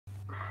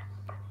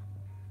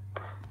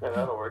Yeah,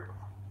 that'll work.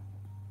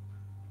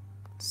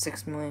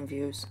 6 million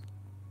views.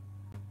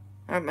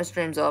 Alright, my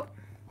stream's up.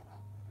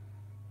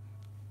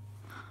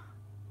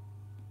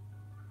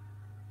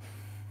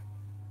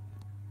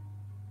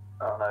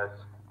 Oh, nice.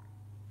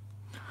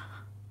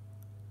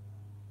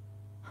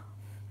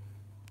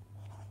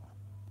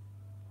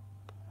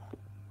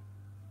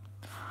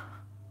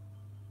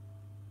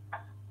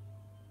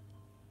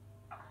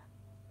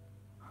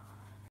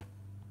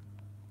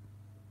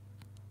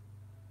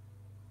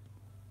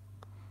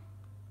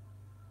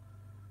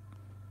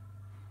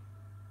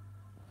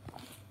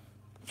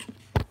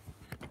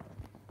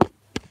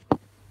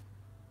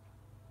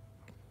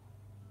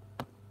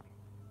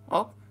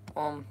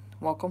 Oh,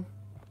 welcome.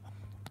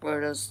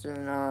 We're just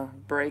in a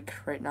break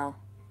right now.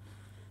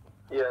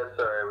 Yeah,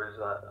 sorry, we're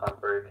just on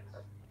break.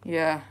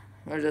 Yeah,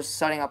 we're just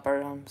setting up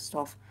our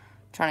stuff.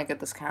 Trying to get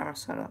this camera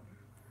set up.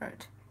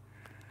 Right.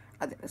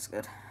 I think that's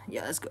good.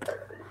 Yeah, that's good.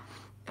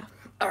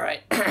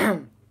 Alright.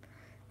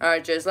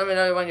 Alright, Jayz, let me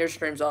know when your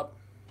stream's up.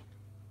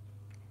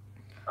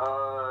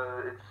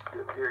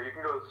 It's here. You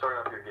can go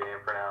start up your game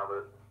for now,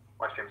 but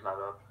my stream's not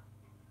up.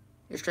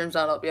 Your stream's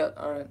not up yet?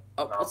 Alright.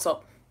 Oh, No. what's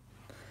up?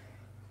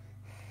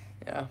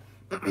 Yeah.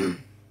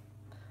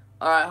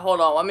 Alright, hold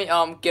on. Let me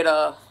get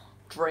a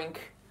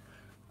drink.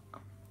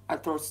 My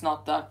throat's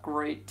not that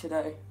great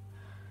today.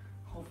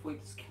 Hopefully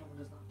this camera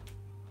does not.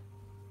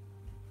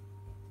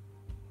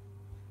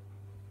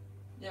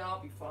 Yeah,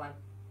 I'll be fine.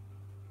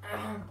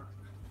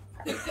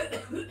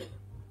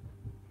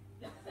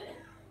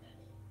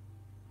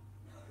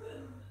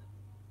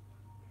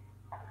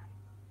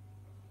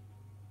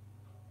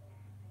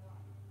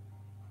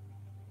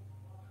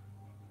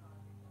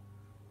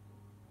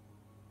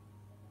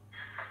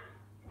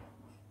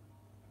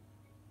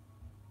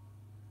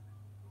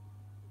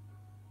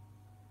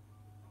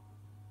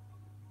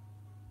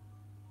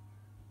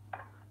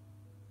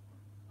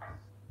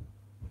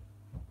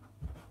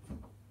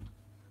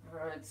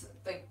 Alright, so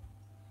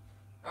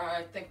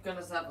thank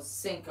goodness I have a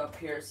sink up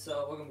here,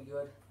 so we're gonna be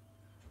good.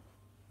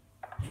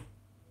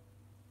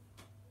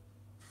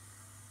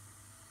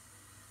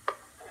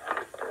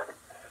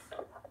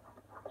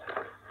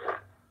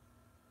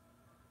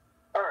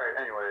 Alright,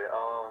 anyway,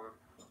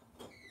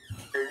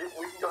 here,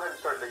 we can go ahead and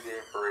start the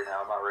game for right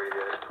now. I'm not ready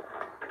yet.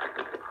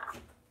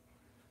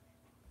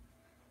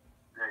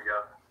 There you go.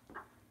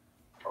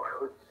 Alright,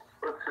 let's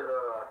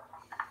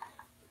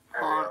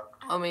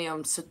Let me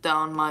sit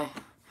down my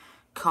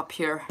cup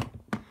here.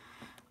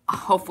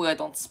 Hopefully I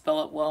don't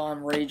spill it while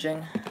I'm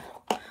raging.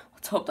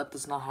 Let's hope that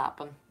does not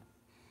happen.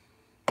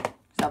 I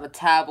have a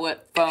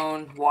tablet,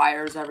 phone,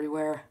 wires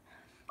everywhere.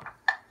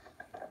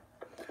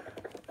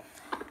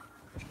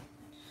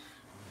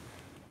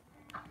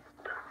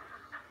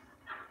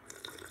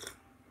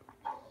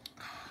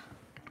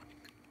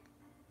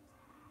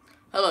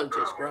 Hello,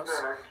 jayz, grouse.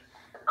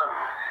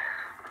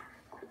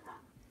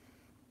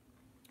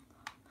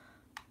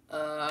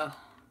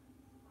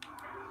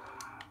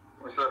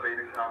 What's up,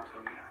 Baby Thompson?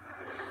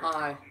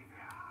 Hi.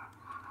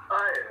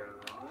 I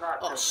am not.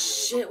 Oh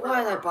shit,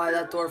 why did I buy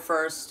that door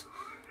first?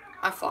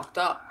 I fucked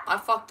up. I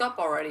fucked up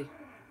already.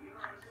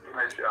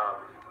 Nice job.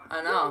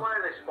 I know. Why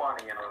are they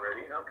spawning in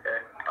already? Okay.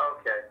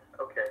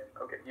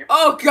 You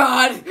Oh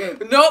god!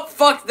 Nope,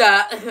 fuck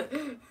that.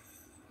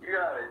 You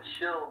gotta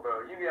chill,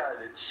 bro. You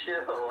gotta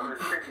chill on this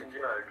freaking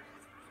jug.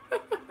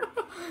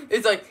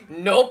 It's like,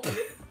 nope.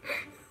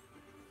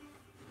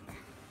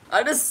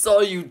 I just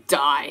saw you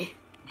die.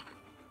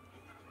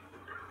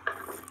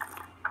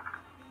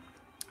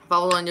 If I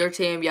was on your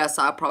team, yes,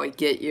 I'd probably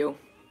get you.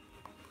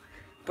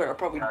 But I'll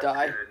probably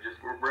die.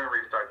 We're gonna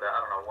restart that. I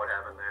don't know what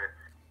happened there.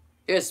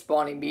 It just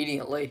spawned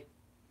immediately.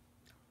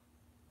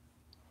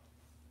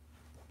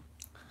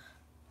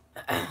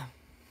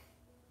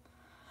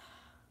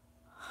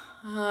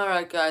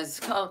 Alright guys,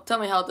 tell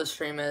me how the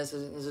stream is.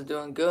 Is it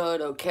doing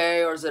good,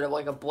 okay, or is it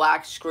like a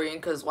black screen?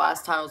 Because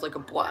last time it was like a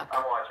black.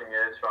 I'm watching it,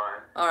 it's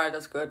fine. Alright,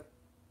 that's good.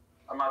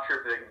 I'm not sure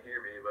if they can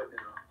hear me, but you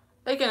know.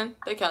 They can.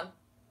 Okay.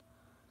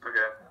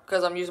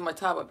 Because I'm using my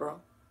tablet, bro.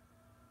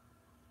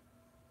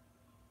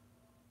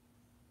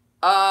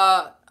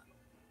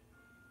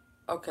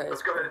 Okay.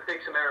 Let's go ahead and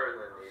take some arrows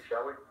in me,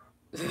 shall we?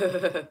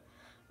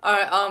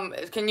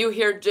 Alright, can you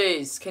hear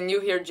jayz? Can you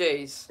hear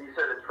jayz? He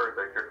said it's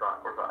perfect, you're fine,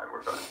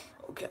 we're fine.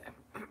 Okay.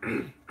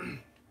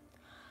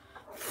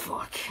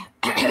 Fuck.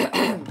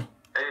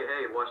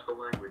 Hey, watch the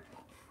language.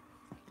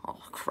 Oh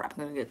crap,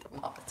 I'm gonna get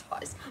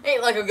demonetized.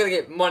 Ain't like I'm gonna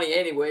get money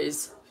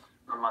anyways.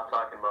 I'm not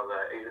talking about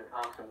that. Aiden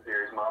Thompson's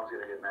here, his mom's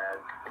gonna get mad.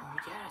 Oh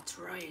yeah, that's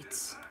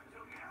right.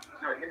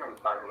 No, you know what I'm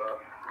talking about.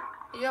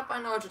 Yep,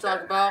 I know what you're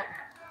talking about.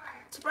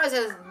 Surprised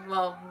as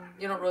well,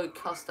 you don't really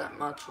cuss that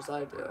much as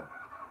I do.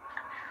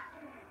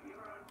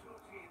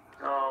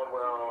 Oh,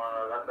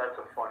 well, that's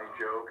a funny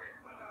joke.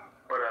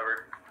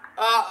 Whatever.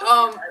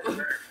 I have a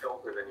better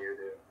filter than you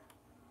do.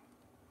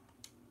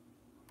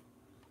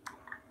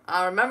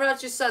 I remember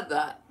that you said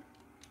that.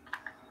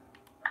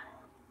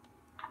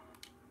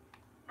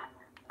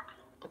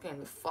 Okay,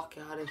 the fuck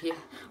out of here.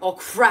 Oh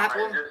crap!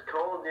 I just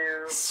told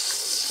you.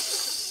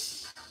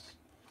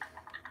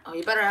 Oh,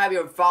 you better have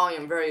your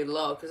volume very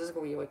low, because this is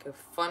going to be like a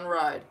fun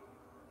ride.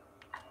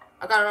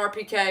 I got an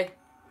RPK.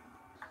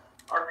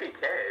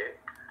 RPK?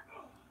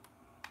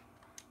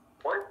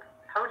 What?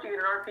 How would you get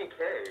an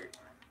RPK?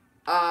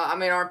 I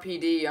mean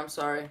RPD, I'm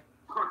sorry.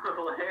 Hang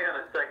on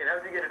a second, how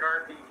would you get an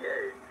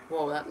RPK?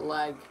 Whoa, that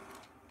lag.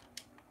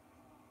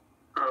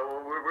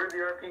 Oh, where'd the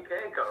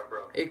RPK come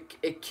from?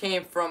 It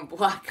came from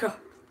Black Ops.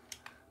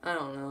 I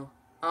don't know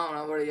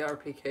where the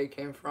RPK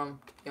came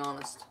from, to be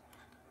honest.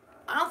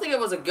 I don't think it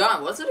was a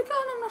gun. Was it a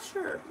gun? I'm not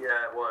sure.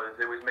 Yeah, it was.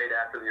 It was made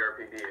after the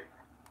RPD.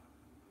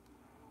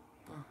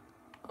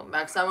 Oh,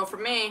 max ammo for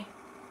me.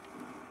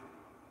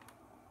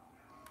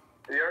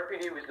 The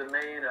RPD was the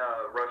main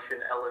Russian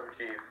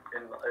LMG.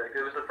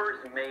 It was the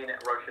first main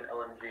Russian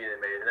LMG they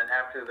made, and then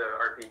after the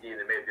RPD,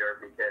 they made the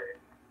RPK.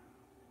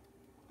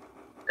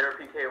 The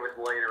RPK was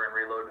lighter and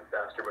reloaded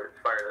faster, but it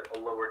fired a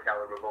lower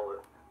caliber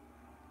bullet.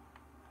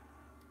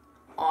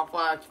 Oh, I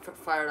thought I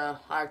fired a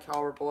high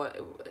caliber bullet.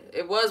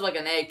 It was like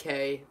an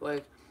AK,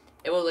 like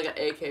it was like an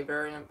AK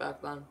variant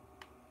back then.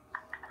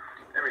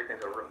 Everything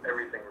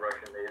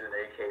Russian made is an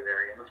AK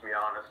variant. Let's be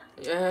honest.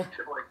 Yeah.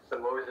 Just like the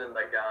Mosin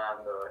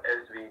Nagant, the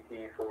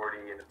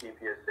SVT-40, and the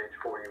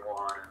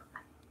PPSH-41.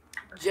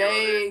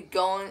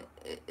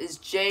 Is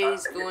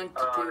jayz going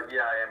to do?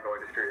 Yeah, I am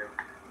going to stream.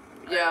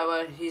 Yeah,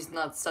 but he's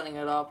not setting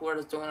it up. We're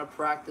just doing a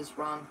practice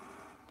run.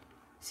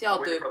 See how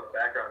I'll do. Wait for the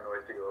background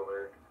noise to go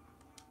away.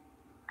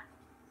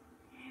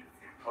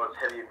 Oh, it's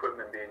heavy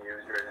equipment being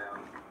used right now.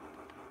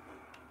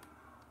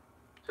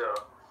 So,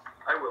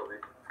 I will be.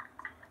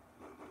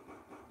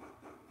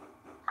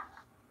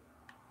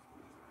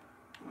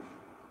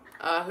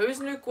 Whose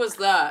nuke was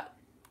that?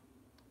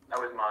 That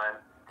was mine.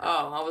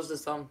 Oh, I was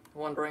just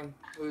wondering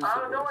whose. I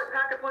don't know. I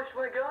pack-a-punched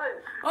my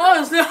gun.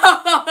 Oh no!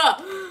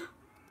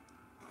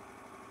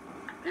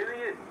 Give me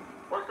it.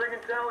 1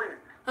 second, Sally.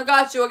 I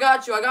got you.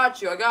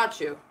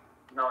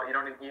 No, you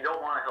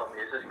don't want to help me.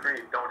 It's just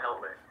creep. Don't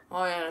help me.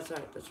 Oh yeah,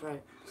 that's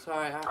right.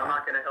 Sorry. I'm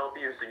not gonna help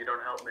you, so you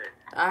don't help me.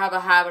 I have a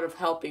habit of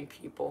helping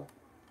people.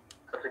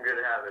 That's a good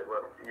habit.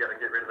 Well, you gotta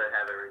get rid of that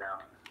habit right now.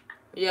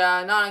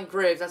 Yeah, not in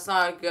Graves. That's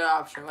not a good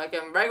option. Like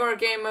in regular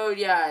game mode,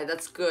 yeah,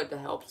 that's good to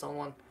help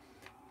someone.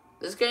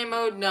 This game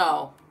mode,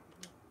 no.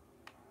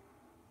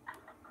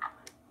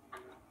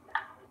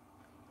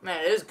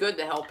 Man, it is good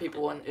to help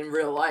people in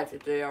real life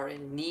if they are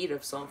in need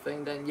of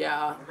something. Then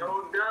yeah.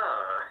 No,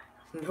 duh.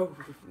 No,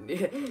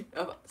 I'm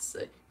about to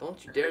say,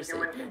 don't you dare say.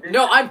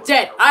 No, I'm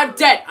dead. I'm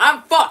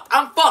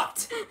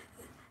fucked.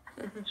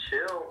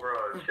 Chill,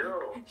 bro.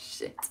 Chill.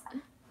 Shit.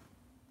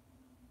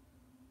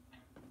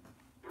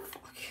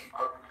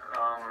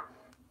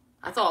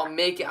 I thought I'll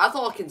make it. I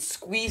thought I can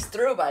squeeze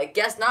through, but I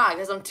guess not,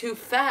 because I'm too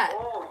fat.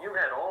 Oh, you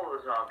had all the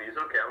zombies.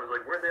 Okay, I was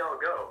like, where'd they all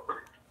go?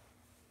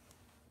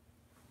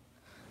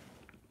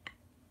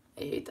 I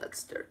hate that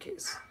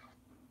staircase.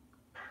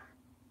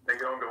 They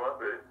go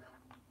up it.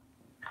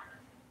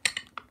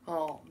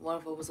 Oh,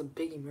 what if it was a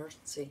big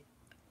emergency?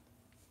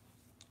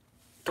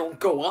 Don't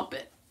go up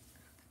it.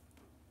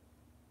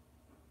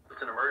 If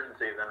it's an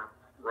emergency, then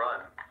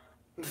run.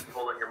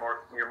 Hold on your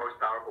most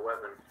powerful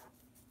weapon.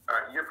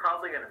 Alright, you're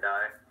probably gonna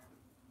die.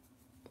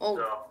 Oh,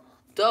 so,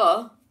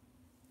 duh.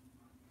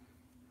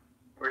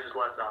 Where's this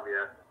last zombie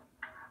at?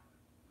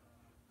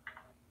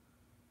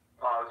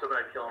 Oh, I was hoping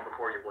I'd kill him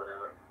before you bled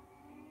out.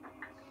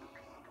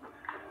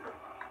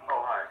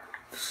 Oh, hi.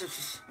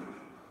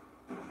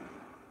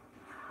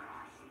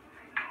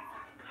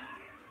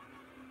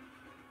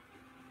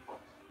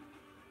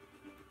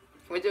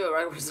 Can we do a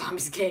regular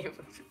zombies game?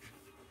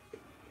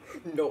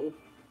 No.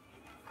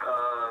 Hang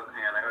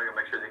on, I gotta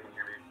make sure they can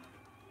hear me.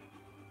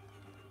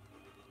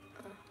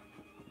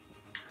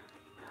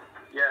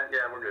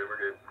 Yeah, we're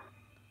good.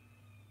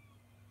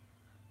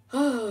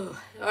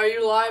 Are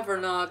you live or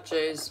not,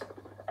 jayz?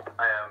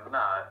 I am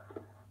not.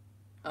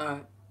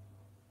 Alright.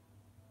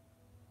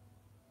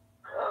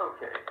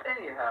 Okay,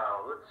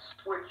 anyhow, let's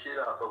switch it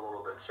up a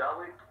little bit, shall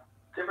we?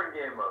 Different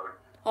game mode.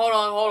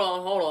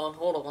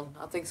 Hold on.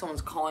 I think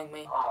someone's calling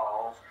me.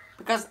 Oh.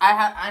 Because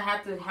I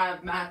had to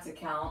have Matt's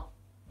account.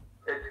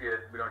 It's good.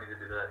 We don't need to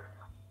do that.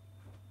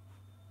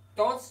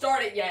 Don't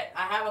start it yet.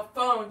 I have a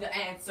phone to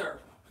answer.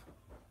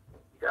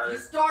 Got it. You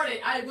start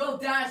it. I will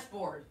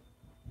dashboard.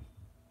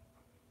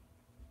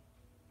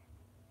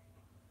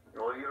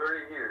 Well, you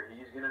heard it here.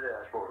 He's gonna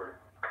dashboard.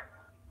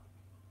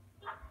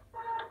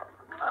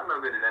 I'm no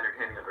good at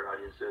entertaining other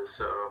audiences,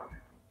 so.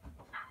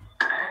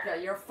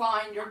 Okay, you're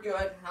fine. You're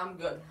good. I'm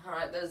good. All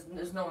right. There's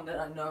no one that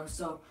I know,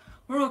 so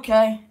we're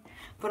okay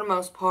for the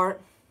most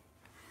part.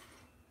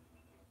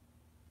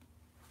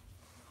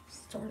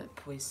 Start it,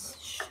 please.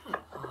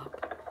 Shut up.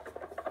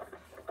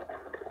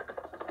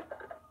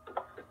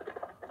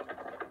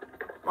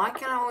 Why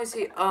can't I always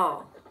see?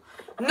 Oh,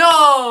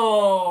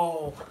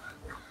 no,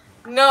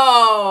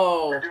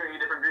 no. We're doing a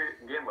different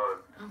game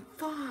mode.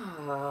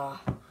 I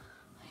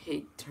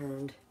hate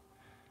turned.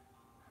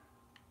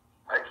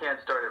 I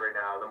can't start it right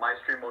now. My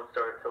stream won't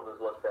start until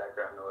there's less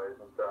background noise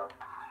and stuff.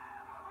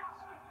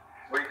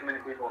 Way too many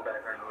people in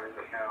background noise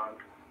right now.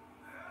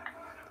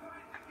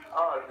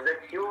 Oh,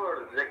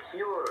 secure.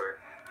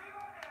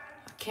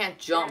 I can't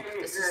jump.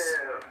 This is...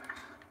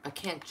 I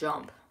can't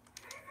jump.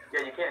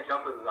 Yeah, you can't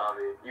jump as a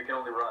zombie. You can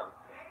only run.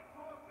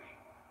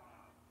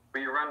 But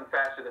you run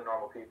faster than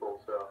normal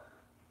people, so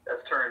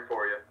that's turn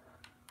for you.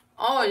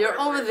 Oh, you're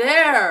over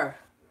there.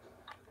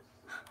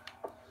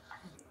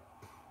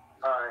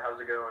 Hi, how's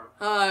it going?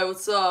 Hi,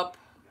 what's up?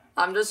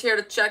 I'm just here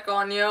to check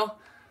on you.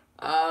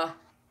 Hi.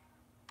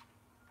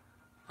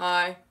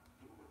 Hey,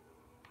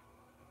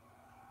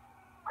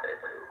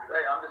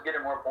 I'm just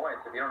getting more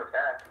points if you don't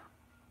attack.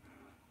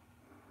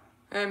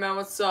 Hey, man,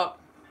 what's up?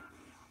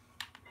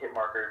 Hit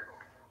marker.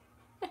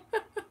 Hey,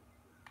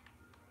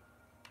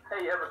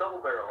 you have a double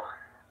barrel.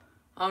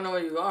 I don't know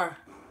where you are.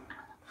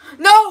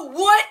 No,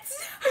 what?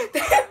 The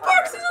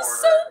hitboxes are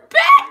so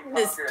bad in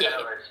this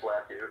game.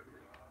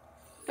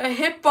 The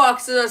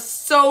hitboxes are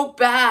so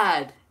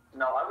bad.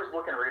 No, I was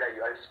looking right at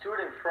you. I stood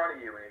in front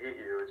of you and hit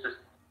you. It's just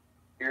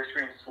your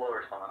screen's slow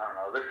or something. I don't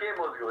know. This game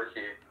was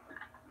glitchy.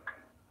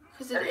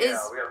 Because it is.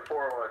 We got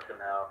 4 election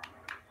now.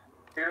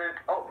 Dude,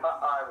 oh,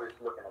 I was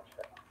looking at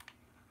you.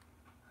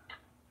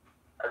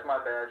 That's my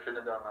bad. Shouldn't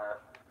have done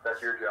that.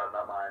 That's your job,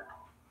 not mine.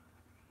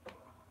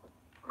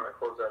 I'm gonna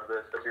close out of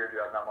this. That's your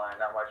job, not mine.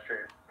 Not my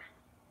stream.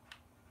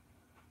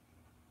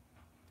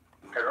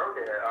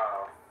 Karaoke?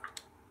 Oh.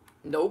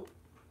 Nope.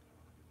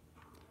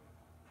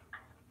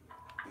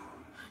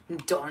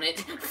 Darn it.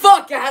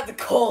 Fuck, I had the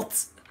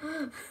Colt.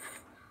 You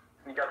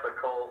got the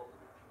Colt.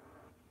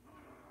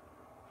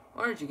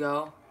 Where'd you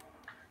go?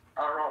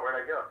 I don't know.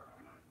 Where'd I go?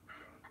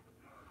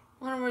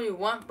 I don't know where you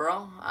went,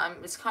 bro.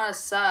 It's kind of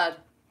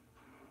sad.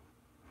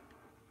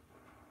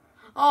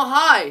 Oh,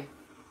 hi.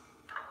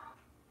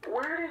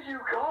 Where did you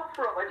come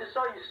from? I just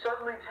saw you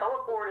suddenly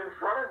teleport in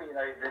front of me, and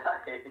I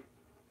hate.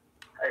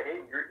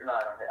 No, I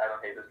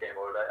don't hate this game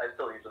mode. I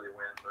still usually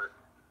win, but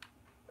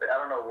I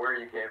don't know where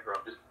you came from.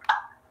 Just.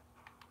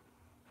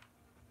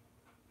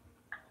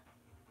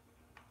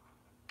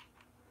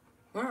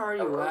 Where are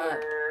you at?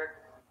 There.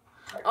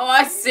 Oh,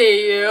 I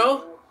see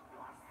you.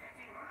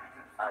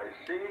 I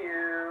see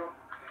you.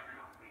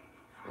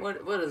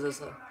 What is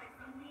this?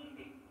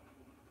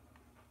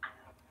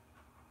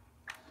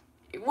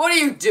 What are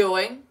you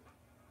doing?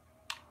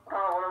 Oh,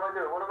 what am I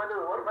doing? What am I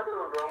doing? What am I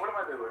doing, bro? What am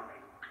I doing?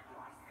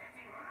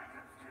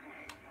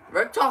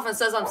 Richtofen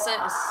says I'm saying.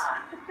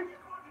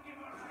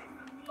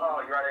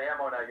 Oh, you're out of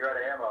ammo now. You're out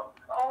of ammo.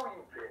 Oh,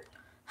 you bitch.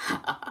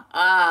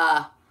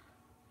 Ah.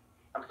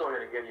 I'm still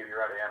gonna get you.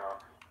 You're out of ammo.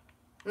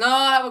 No,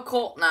 I have a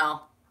Colt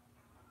now.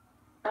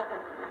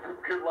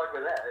 Good luck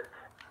with that.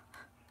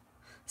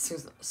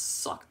 Seems like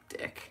suck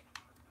dick.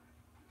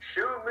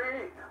 Shoot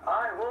me.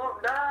 I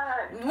won't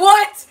die.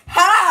 What?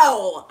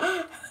 How? Why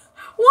am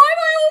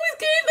I always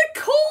getting the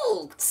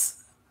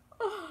Colts?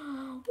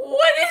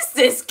 What is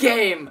this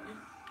game?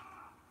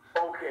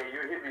 Okay,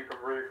 you hit me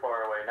from really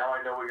far away. Now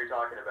I know what you're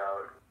talking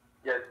about.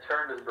 Yeah,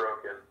 turn is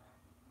broken.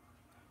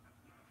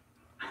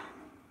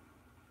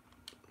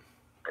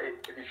 Hey,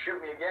 if you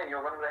shoot me again,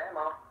 you'll run out of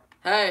ammo.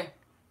 Hey,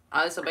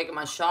 at least I'm making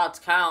my shots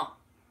count.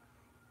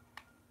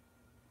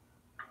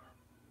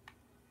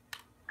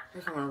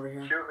 You're coming over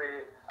here. Shoot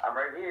me. I'm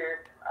right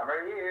here. I'm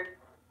right here.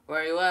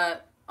 Where are you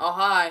at? Oh,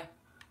 hi.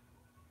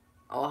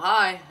 Oh,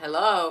 hi.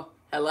 Hello.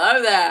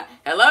 Hello there.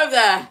 Hello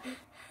there.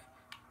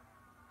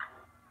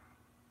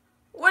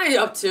 What are you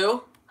up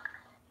to?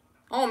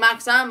 Oh,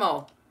 max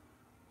ammo.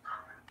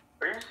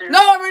 Are you serious? No,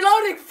 I'm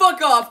reloading.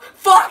 Fuck off.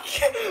 Fuck.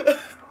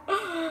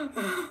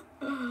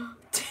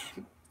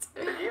 The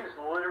game's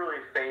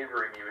literally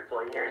favoring you. It's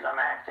like, here's a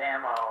max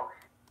ammo.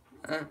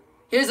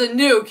 Here's a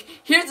nuke.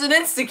 Here's an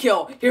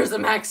insta-kill. Here's a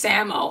max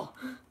ammo.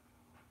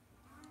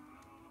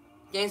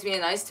 Game's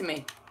being nice to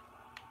me.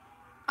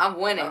 I'm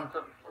winning.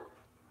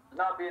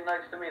 Not being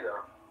nice to me,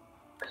 though.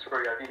 I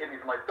swear to God, if you hit me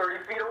from like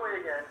 30 feet away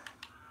again.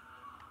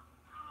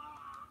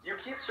 You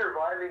keep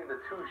surviving the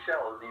 2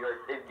 shells. You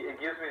like it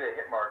gives me the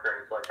hit marker,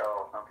 and it's like,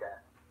 oh, okay.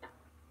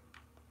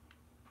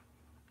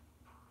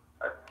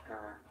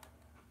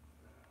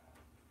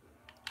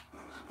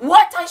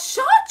 What? I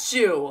shot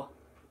you!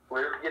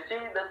 You see,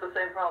 that's the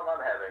same problem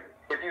I'm having.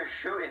 If you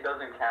shoot, it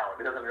doesn't count.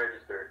 It doesn't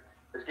register.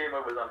 This game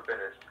mode was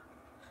unfinished.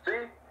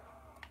 See?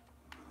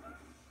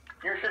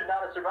 You should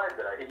not have survived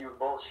it. I hit you with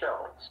both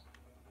shells.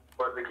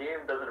 But the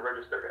game doesn't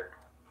register it.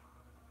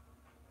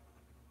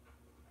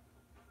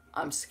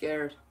 I'm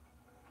scared.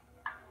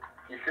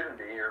 You shouldn't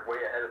be. You're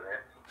way ahead of me.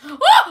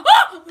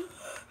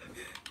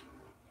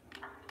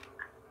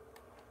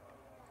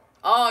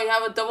 Oh, you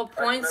have a double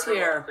points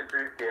here. It's a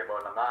grief game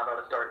mode. I'm not about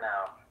to start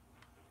now.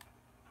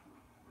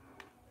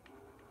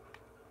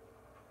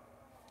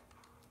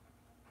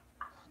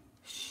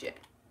 Shit.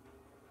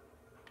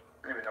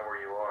 I don't even know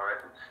where you are.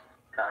 It's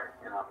kind of,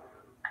 you know.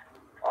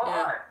 Oh,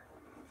 Yeah. hi.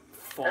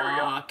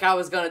 Fuck, I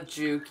was gonna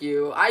juke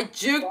you. I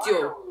juked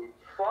you.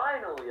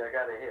 Finally, I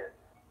got a hit.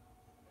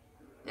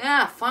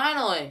 Yeah,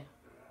 finally.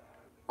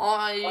 Oh,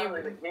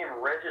 Finally, the game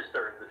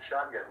registers the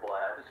shotgun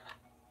blast.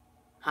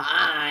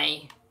 Hi.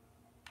 I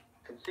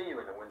can see you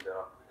in the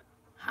window.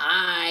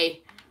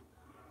 Hi.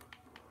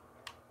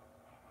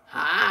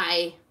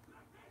 Hi.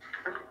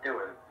 What are you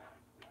doing?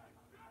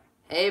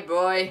 Hey,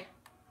 boy.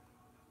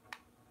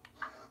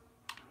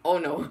 Oh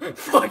no.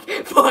 Fuck.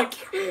 Fuck.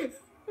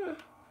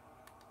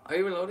 Are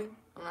you reloading?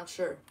 I'm not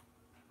sure.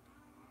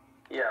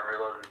 Yeah, I'm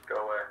reloaded. Go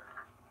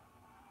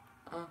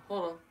away.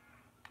 Hold on.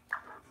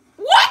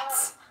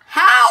 What?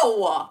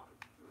 How?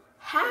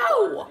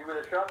 How? You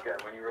with a shotgun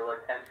when you were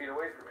like 10 feet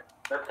away from me.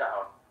 That's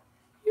how.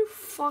 You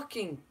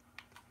fucking...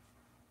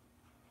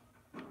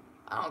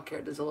 I don't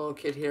care. There's a little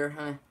kid here,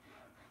 huh?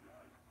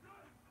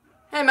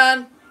 Hey,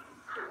 man.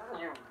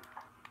 You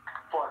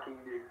fucking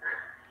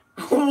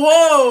nigger.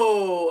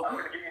 Whoa! I'm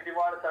gonna get you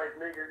demonetized,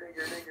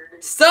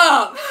 nigger.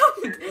 Stop!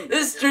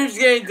 This stream's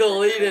getting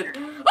deleted.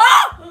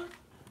 Ah!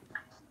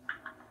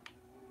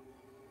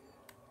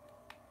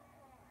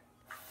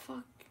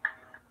 Fuck.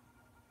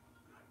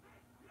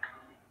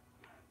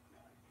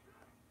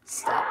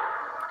 Stop.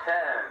 10,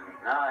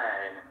 9,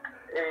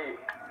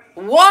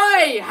 8.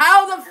 Why?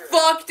 How the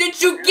fuck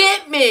did you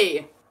get me?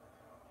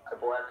 I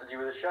blasted you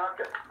with a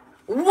shotgun.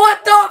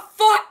 What the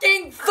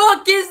fucking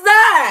fuck is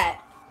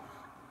that?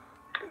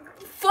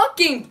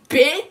 Fucking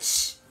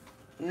bitch!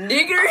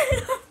 Nigger!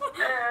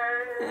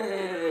 I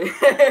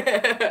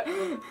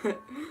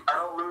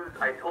don't lose.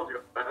 I told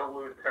you, I don't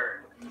lose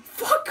turns.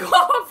 Fuck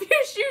off!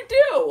 Yes, you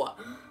do!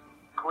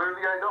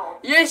 Clearly, I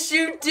don't. Yes,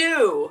 you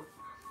do!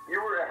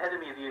 You were ahead of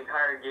me the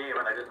entire game,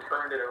 and I just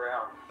turned it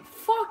around.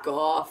 Fuck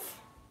off.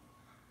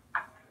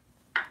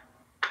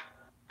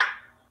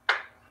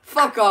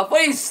 Fuck off.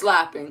 What are you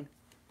slapping?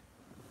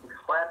 I'm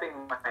clapping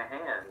my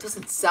hand.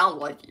 Doesn't sound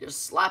like you're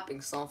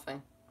slapping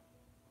something.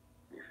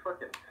 You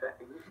fucking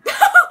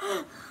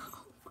faggot.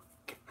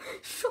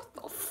 Shut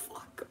the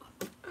fuck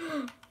up.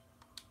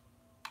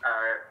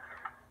 Alright.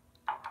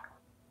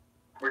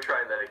 We're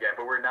trying that again,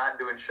 but we're not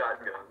doing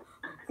shotguns.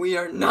 We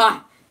are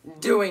not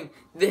doing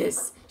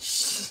this.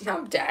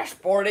 I'm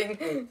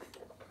dashboarding.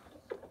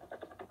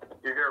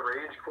 You're gonna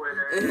rage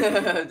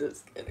quitter. I'm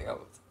just kidding. I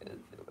was gonna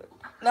do it.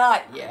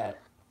 Not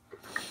yet.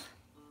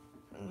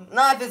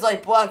 Not if it's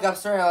like Black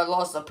Ops 3 I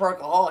lost a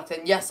perkaholic,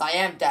 then yes, I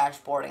am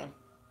dashboarding.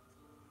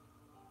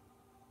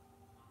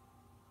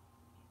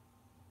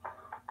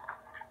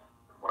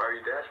 Why are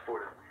you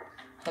dashboarding?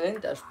 I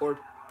didn't dashboard.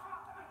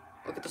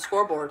 Look at the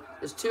scoreboard.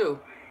 There's 2.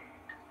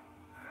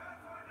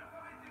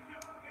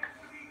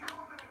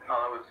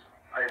 Oh, that was...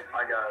 I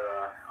got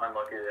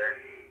unlucky there.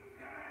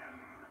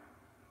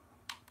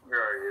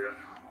 Where are you?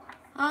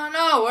 Oh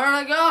no, where'd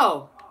I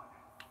go?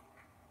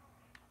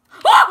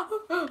 Ah!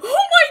 Oh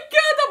my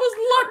god, that was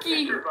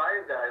lucky! You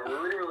survived that. I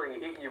literally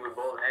hit you with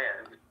both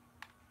hands.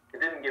 It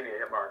didn't give me a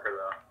hit marker,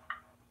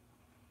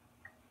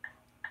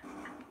 though.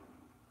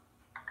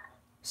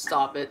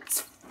 Stop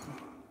it.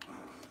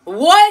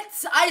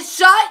 What? I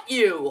shot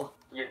you!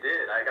 You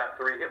did. I got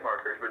 3 hit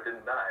markers, but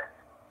didn't die.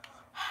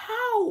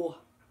 How?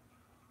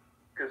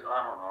 Because,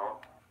 I don't know.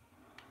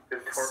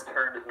 This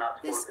turn does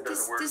not This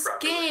work properly.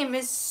 game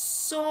is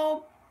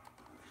so...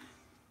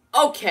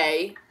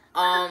 Okay,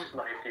 I just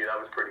sniped you. That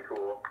was pretty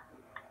cool.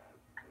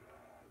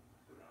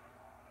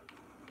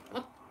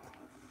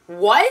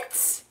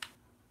 What?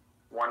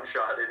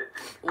 One-shotted.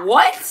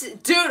 What?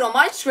 Dude, on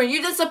my screen,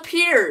 you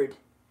disappeared.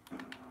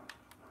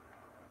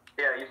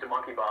 Yeah, I used a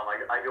monkey bomb.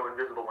 I go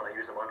invisible when I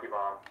use a monkey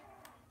bomb.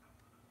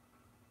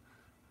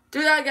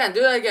 Do that again,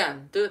 do that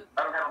again. Do it.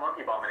 I don't have a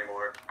monkey bomb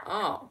anymore.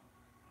 Oh.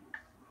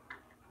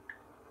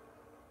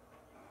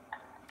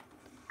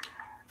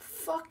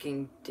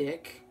 Fucking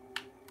dick.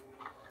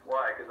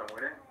 Why? Because I'm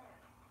winning?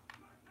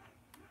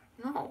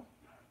 No.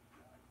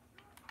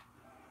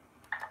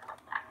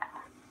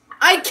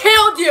 I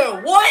killed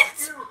you!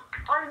 What?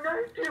 I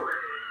knifed you!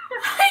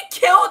 I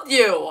killed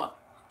you!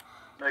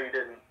 No, you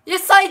didn't.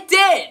 Yes, I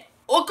did!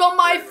 Look on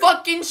my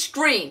fucking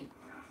screen.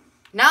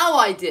 Now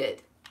I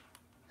did.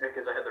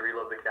 Because I had to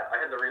reload the cap. I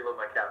had to reload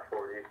my cap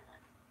 40.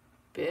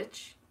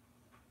 Bitch.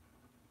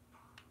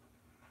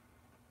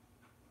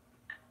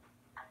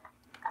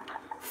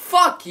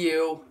 Fuck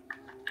you.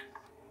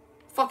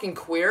 Fucking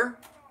queer.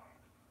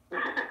 In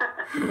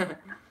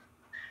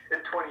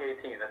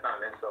 2018, that's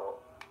not an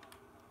insult.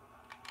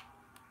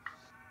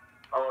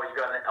 Oh, you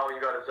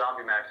got a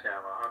zombie max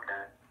ammo.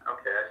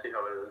 Okay, I see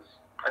how it is.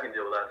 I can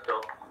deal with that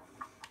still.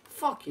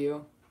 Fuck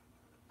you.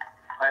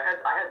 I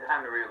had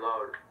time to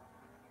reload.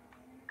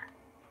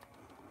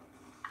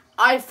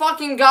 I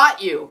fucking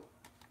got you.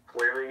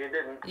 Clearly you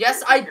didn't.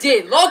 Yes, I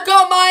did. Look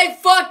on my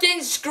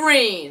fucking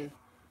screen.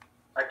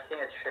 I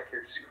can't check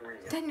your screen.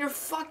 Then you're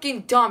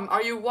fucking dumb.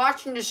 Are you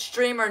watching the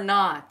stream or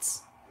not?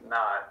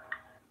 Not.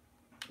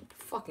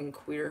 Fucking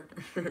queer.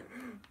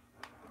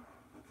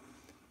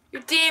 You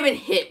didn't even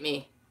hit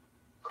me.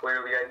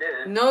 Clearly I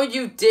did. No,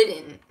 you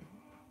didn't.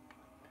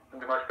 I'll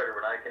do much better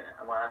when I can.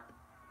 I'm on.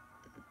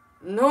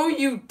 No,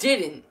 you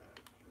didn't.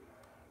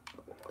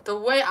 The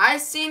way I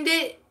seen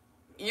it,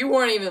 you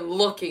weren't even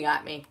looking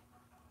at me.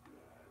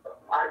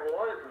 I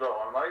was though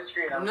on my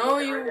screen. I'm No,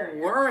 looking you right at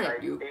weren't. I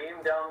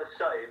aimed down the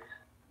sight,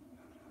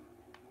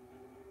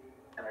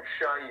 and I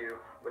shot you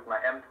with my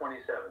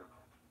M27.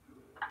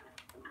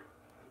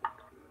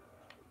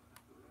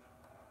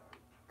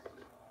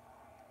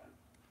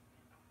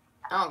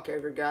 I don't care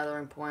if you're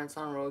gathering points.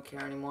 I don't really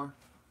care anymore.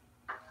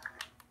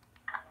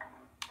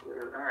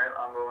 Alright,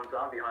 I'm going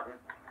zombie hunting.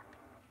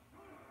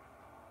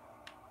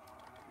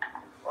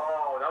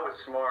 Oh, that was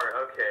smart.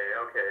 Okay.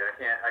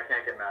 I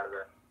can't get mad at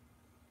that.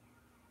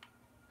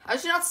 How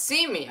did you not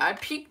see me? I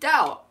peeked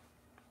out.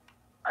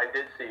 I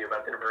did see you, but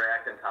I didn't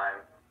react in time.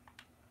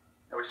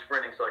 I was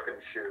sprinting so I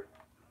couldn't shoot.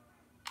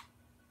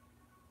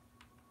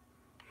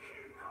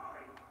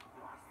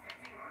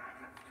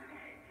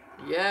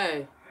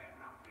 Yay.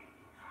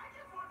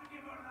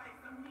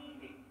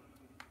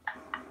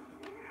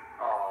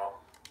 Oh.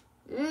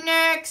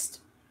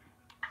 Next.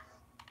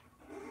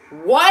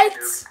 What?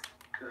 Nuke.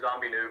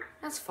 Zombie nuke.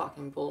 That's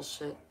fucking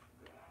bullshit.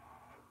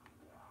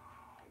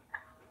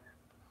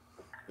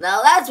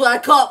 Now that's what I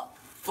call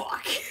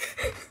fuck.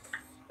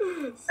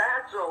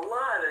 That's a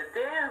lot of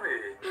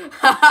damage.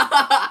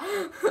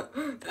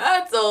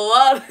 That's a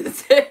lot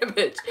of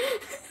damage.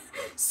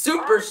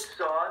 Super. I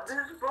saw this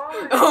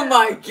body. Oh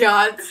my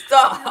god,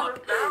 stop.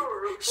 The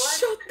power of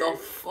Shut the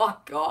lightning.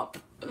 fuck up.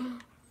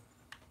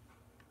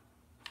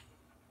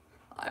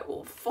 I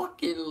will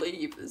fucking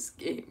leave this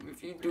game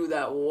if you do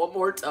that one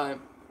more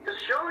time. To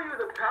show you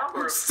the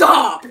power of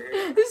Stop!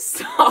 lightning,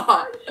 Stop!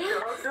 I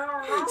shoved a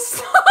robot.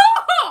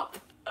 Stop!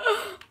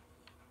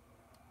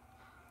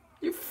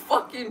 You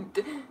fucking...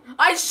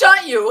 I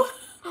shot you!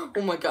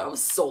 Oh my god, I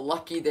was so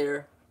lucky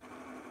there.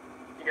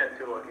 You got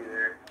too lucky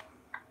there.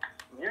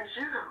 You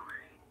Jew.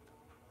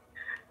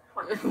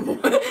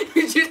 What?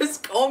 Did you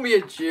just call me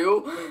a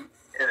Jew?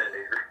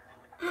 Innovator.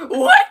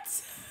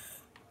 What?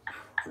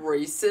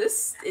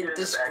 Racist and Yeah,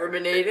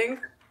 discriminating?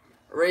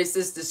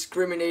 Racist,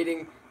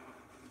 discriminating.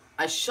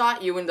 I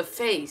shot you in the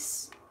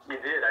face. You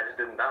did, I just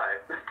didn't die.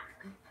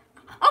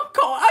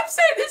 I'm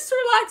saying this to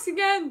relax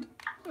again.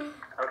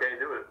 Okay,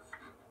 do it.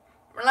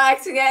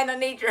 Relax again, I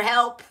need your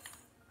help.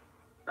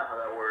 Not how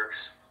that works.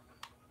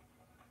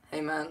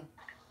 Hey man.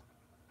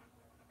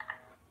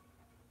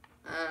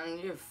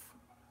 And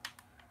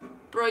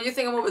bro, you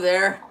think I'm over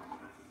there?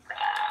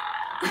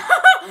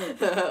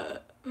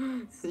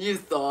 You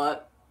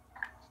thought.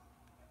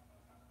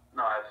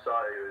 No, I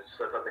saw you.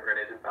 I thought the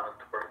grenades had bounced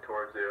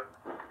towards you.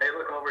 Hey,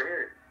 look, I'm over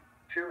here.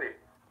 Shoot me.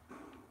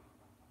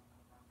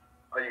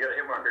 Oh, you got a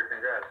hit marker.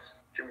 Congrats.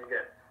 Shoot me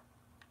again.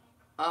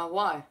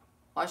 Why?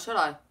 Why should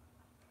I?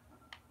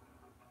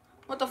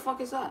 What the fuck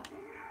is that?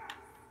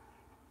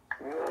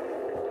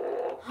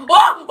 Oh!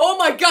 Oh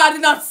my god, I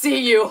did not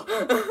see you!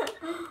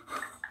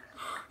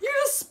 You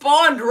just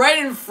spawned right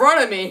in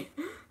front of me.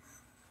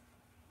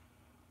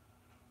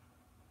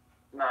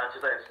 Nah, it's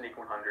just I have sneak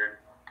 100.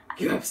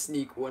 You have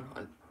sneak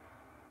 100.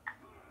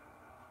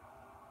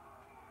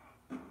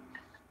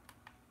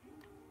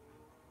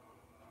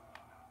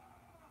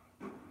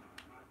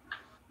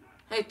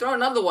 Hey, throw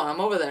another one. I'm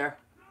over there.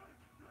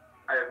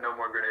 I have no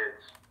more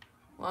grenades.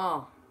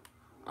 Wow.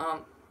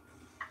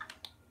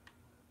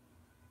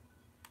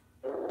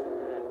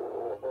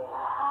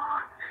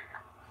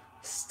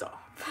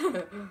 Stop.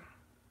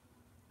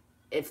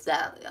 If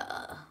that,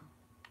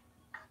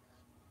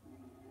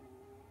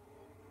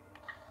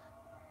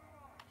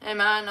 Hey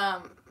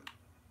man,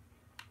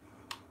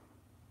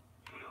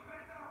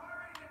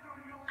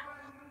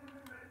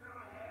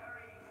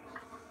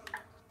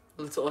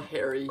 Little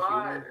hairy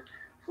 5, human.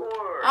 4.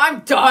 I'm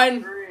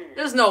done! 3,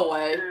 There's no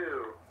way.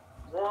 2,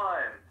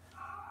 1.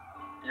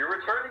 You're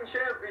returning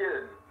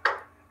champion.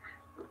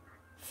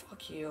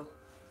 Fuck you.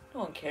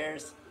 No one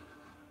cares.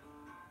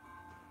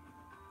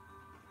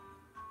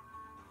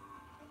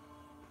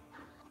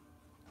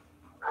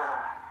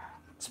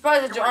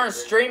 Surprised that you aren't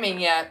streaming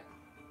yet.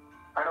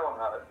 I know I'm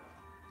not.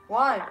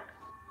 Why?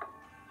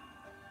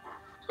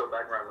 So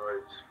background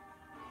noise.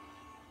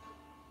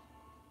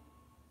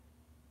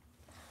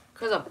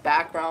 Because of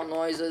background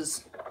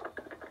noises.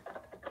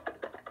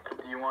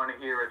 Do you want to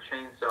hear a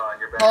chainsaw in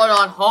your back?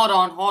 Hold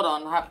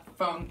on. I have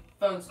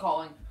phone's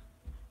calling.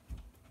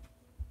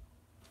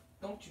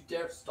 Don't you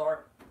dare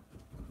start.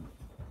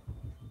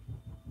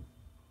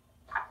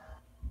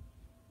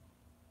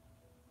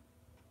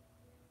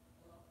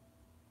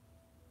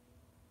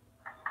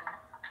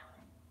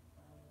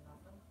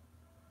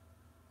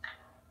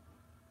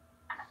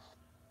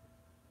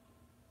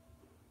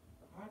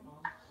 Alright,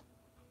 Mom.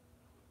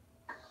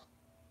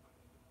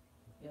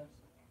 Yes.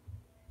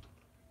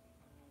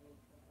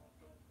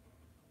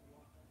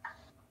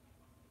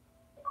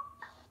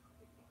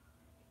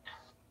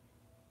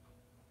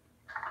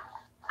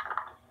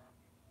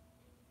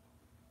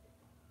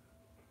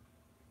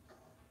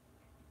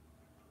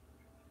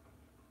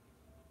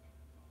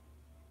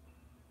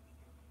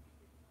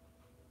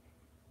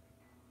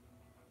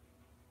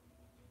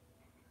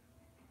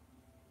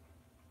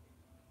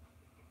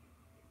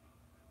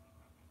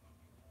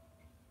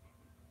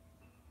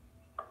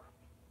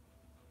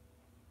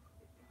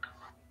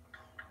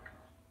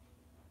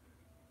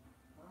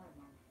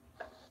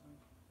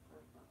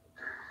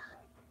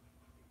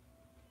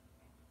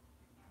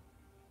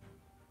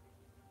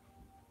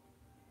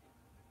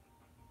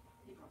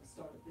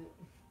 Started it,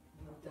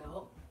 no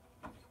doubt.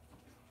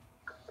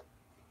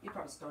 You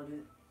probably started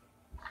it.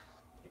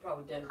 You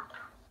probably did.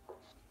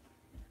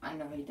 I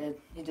know he did.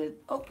 He did.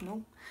 Oh,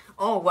 no.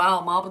 Oh,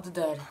 wow. Mob of the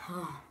Dead.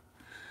 Oh,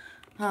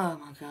 oh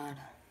my God.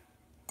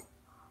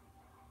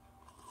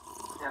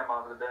 Yeah,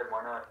 Mob of the Dead.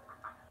 Why not?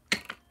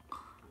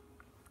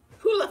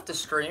 Who left the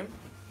stream?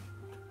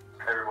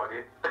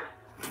 Everybody.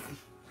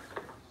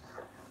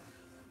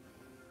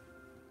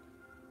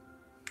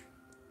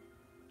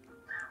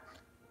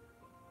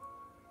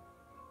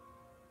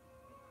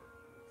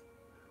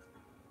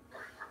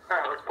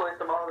 Alright, let's play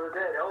some Mob of the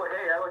Dead. Oh,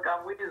 hey, look,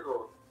 I'm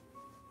Weasel.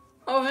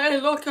 Oh, hey,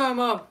 look, I'm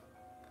a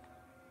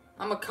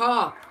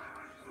cop.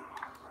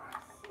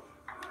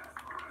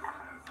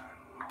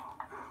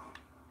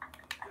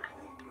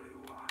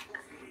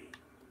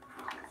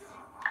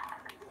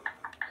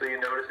 So you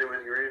noticed it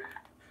was Grief?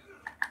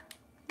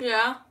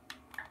 Yeah.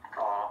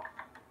 Aw.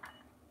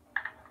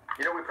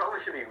 You know, we probably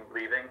should be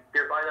leaving.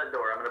 Here, buy that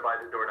door. I'm gonna buy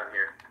this door down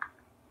here.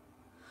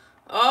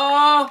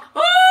 Oh!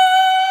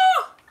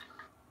 Oh!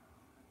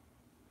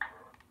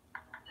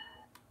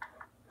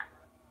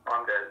 Oh,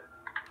 I'm dead.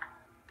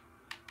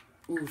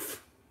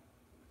 Oof.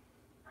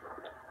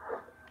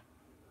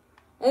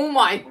 Oh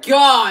my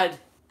God!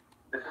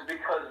 This is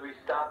because we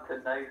stopped to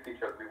knife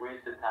each other. We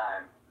wasted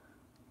time.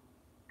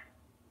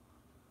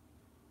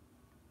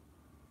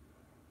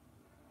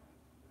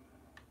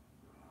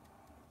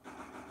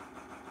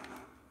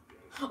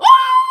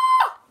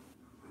 Oh!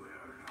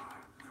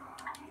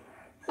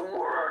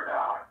 We're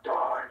not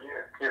done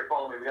yet. Here,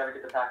 follow me. We gotta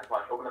get the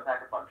pack-a-punch. Open the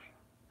pack-a-punch.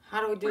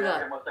 How do we do We gotta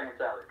that? get Mustang and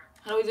Sally.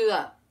 How do we do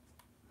that?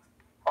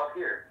 Up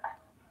here.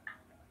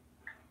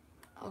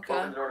 Okay.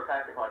 Open the door to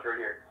pack-a-punch right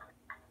here.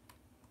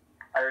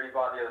 I already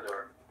bought the other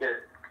door. Get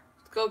it.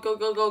 Go, go,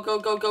 go, go, go,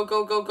 go, go,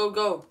 go, go, go,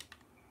 go.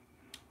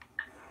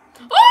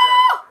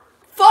 Oh!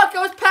 Fuck, I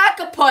was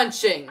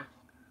pack-a-punching.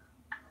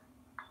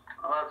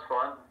 Oh, that's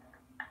fun.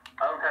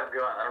 I don't have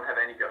gun. I don't have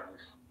any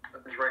guns.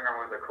 I'm just running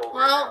around with a cold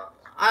Well,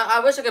 I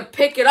wish I could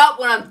pick it up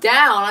when I'm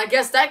down. I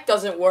guess that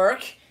doesn't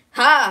work.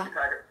 Ha!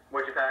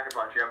 What'd you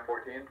pack-a-punch? You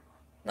M14?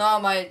 No,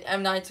 my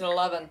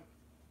M1911.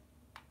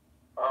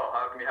 Oh,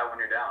 how come you have when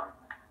you're down?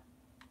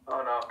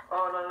 Oh, no.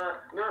 Oh, no, no,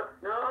 no,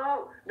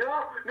 no,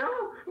 no, no,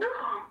 no.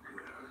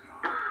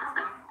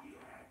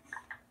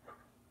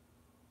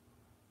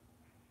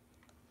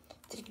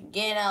 Did you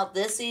get out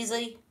this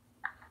easy?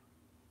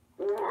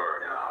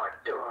 We're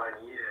not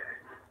done yet.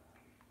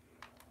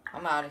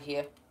 I'm out of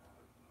here.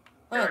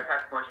 Yeah, I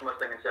pack-a-punch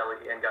Mustang and Sally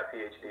and got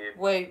PhD.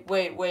 Wait,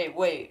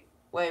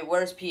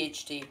 where's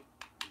PhD?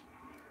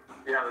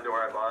 Yeah, the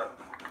door I bought.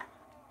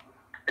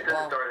 It's in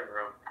the starting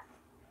room.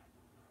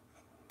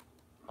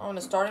 Oh, in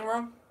the starting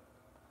room?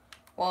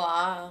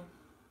 Well,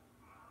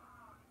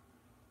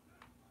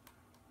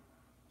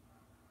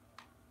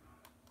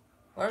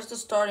 where's the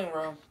starting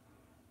room?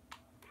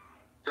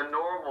 The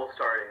normal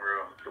starting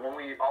room. The one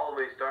we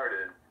always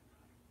started.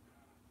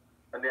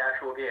 In the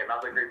actual game,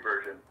 not the Greek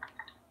version.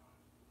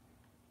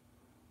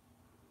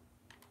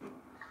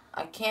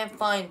 I can't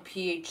find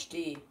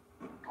PhD.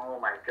 Oh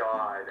my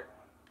god.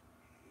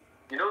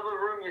 You know the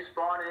room you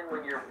spawn in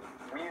when you're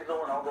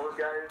Weasel and all those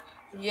guys?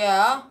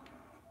 Yeah?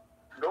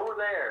 Go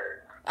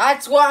there.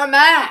 That's where I'm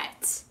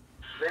at!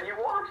 Then you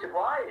walk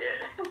by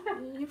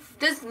it.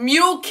 This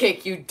mule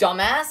kick, you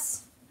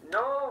dumbass!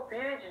 No,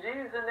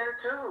 PhD's in there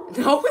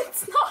too. No,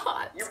 it's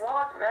not! You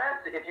walk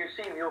past it. If you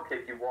see Mule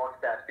Kick, you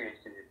walk past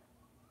PhD.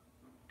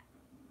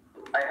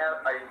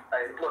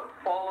 Look,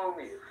 follow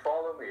me.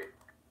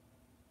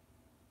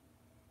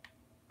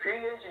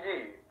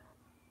 PhD.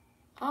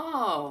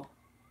 Oh.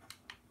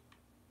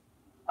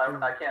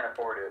 I can't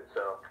afford it,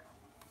 so.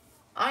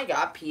 I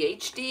got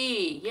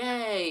PhD!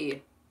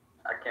 Yay!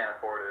 I can't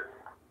afford it.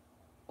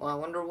 Well, I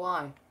wonder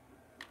why.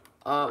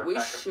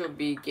 We should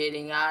be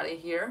getting out of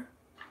here.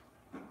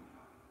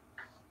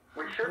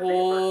 We should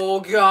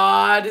Oh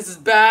god, this is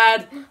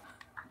bad.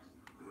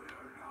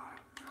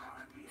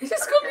 Is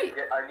this gonna be?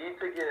 I need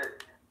to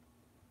get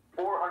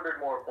 400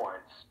 more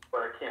points,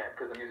 but I can't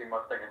because I'm using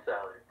Mustang and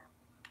Sally.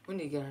 We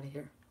need to get out of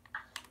here.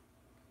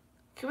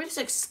 Can we just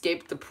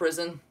escape the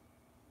prison?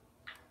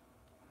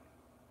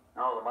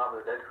 No, the Mob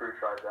of the Dead crew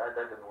tried that.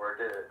 That didn't work,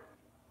 did it?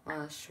 Oh,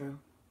 that's true.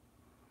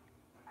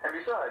 And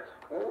besides,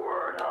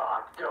 we're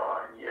not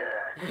done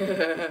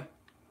yet.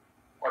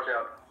 Watch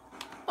out.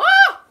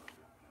 Ah!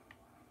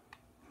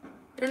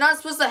 You're not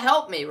supposed to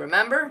help me,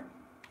 remember?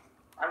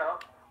 I know.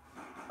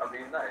 I'm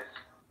being nice.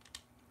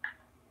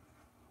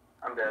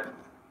 I'm dead.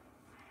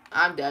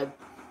 I'm dead.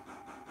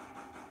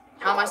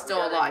 How am I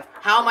still alive?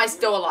 How am I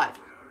still alive?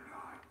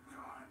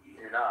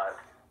 You're not.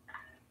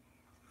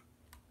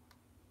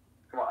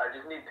 Come on, I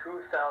just need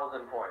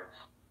 2,000 points.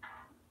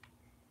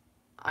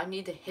 I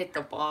need to hit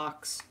the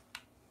box.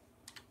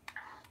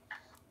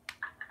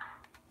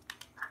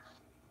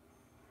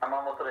 I'm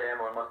almost at the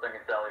ammo and Mustang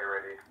and Sally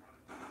already.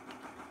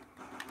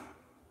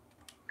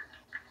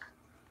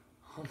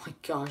 Oh my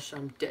gosh,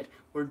 I'm dead.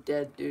 We're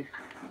dead, dude.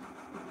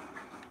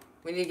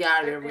 We need to get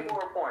out of here. 50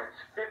 more points.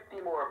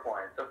 50 more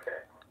points.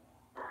 Okay.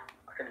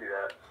 I can do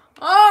that.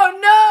 Oh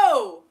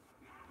no!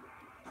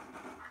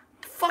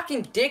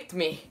 Fucking dicked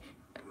me.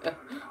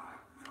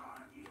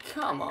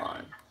 Come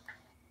on.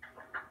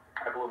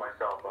 I blew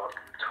myself up.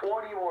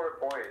 20 more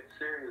points.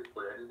 Seriously,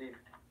 I just need...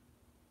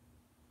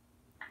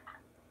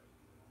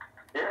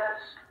 Yes!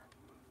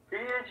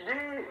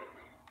 PhD!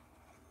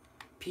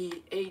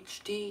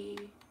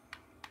 PhD.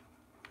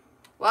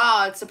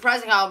 Wow, it's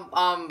surprising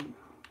how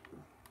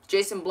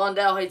Jason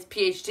Blundell hates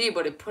PhD,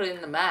 but he put it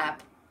in the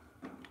map.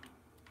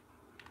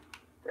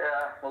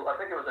 Yeah, well, I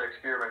think it was an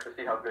experiment to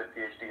see how good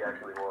PhD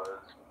actually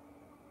was.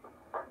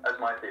 That's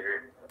my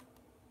theory.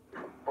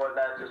 But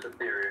that's just a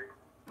theory.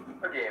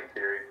 A game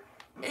theory.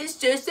 It's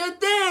just a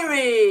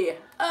theory!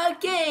 A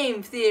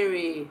game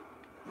theory!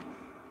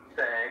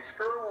 Thanks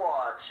for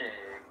watching.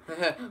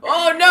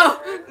 Oh no!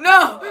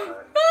 No!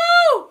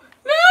 No!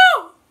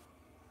 No!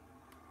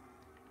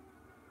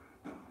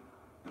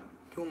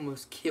 You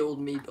almost killed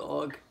me,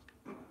 dog.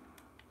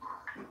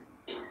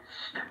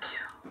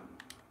 Insta-kill.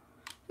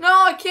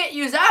 No, I can't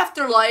use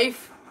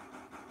Afterlife!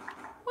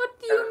 What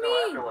do you There's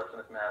mean? no afterlife in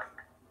this map.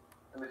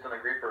 At least in the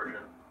Greek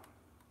version.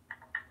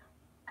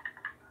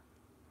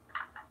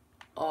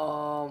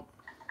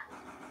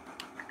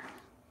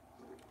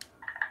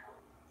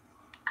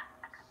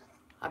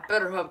 I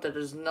better hope that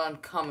there's none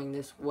coming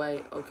this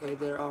way. Okay,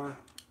 there are.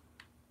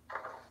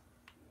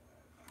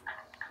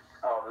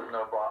 Oh, there's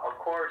no box. Of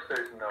course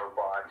there's no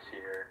box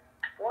here.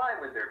 Why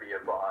would there be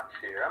a box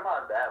here? I'm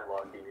not that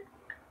lucky.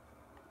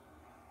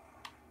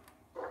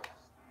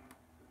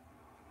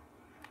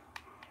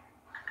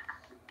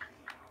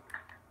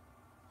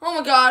 Oh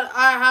my god,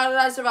 how did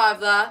I survive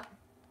that?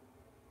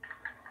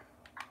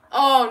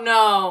 Oh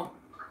no.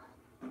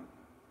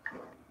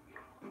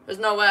 There's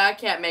no way I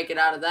can't make it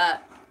out of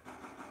that.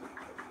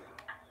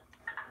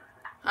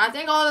 I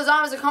think all the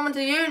zombies are coming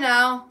to you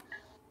now.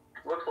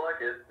 Looks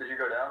like it. Did you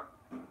go down?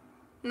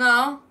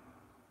 No.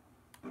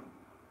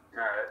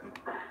 Alright.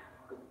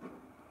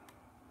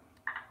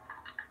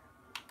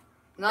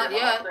 Not yeah,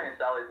 yet. I'm saying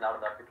Sally's not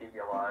enough to keep me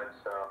alive,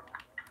 so...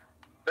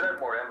 If it had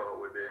more ammo, it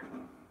would be.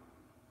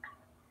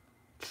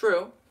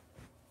 True.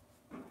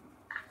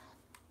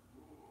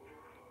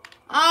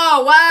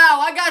 Oh,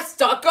 wow. I got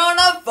stuck on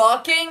a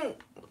fucking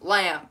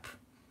lamp.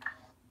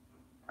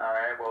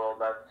 Alright, well,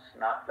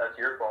 that's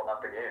your fault,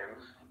 not the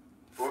game's.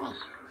 Whoops.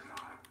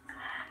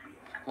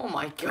 Oh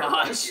my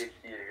gosh. PhD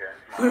again.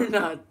 We're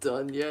not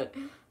done yet.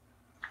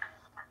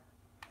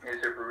 Hey,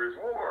 Super Bruce.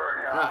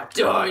 We're Not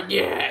done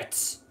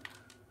yet.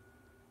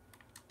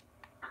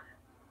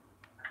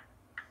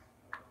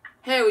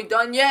 Hey, we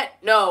done yet?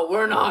 No,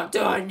 we're not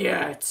done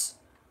yet.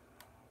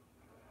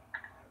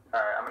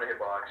 Alright, I'm gonna hit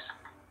box.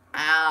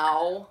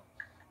 Ow.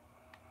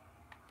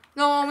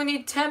 No, we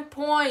need 10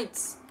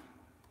 points.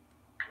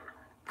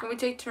 Can we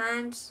take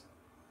turns?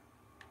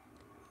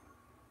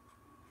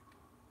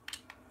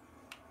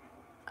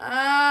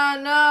 Oh,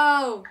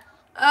 no.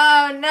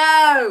 Oh,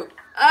 no.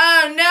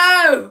 Oh,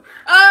 no.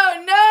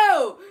 Oh,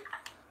 no.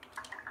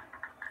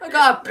 I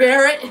got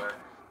Barrett.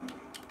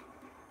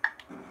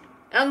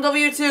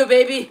 MW2,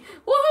 baby.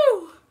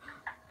 Woohoo.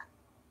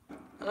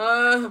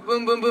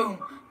 Boom, boom, boom.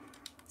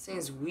 This thing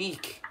is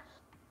weak.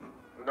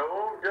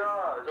 No,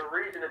 duh. There's a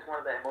reason it's one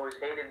of the most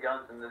hated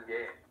guns in this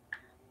game.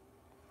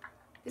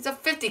 It's a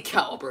 50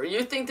 caliber.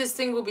 You think this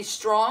thing will be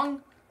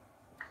strong?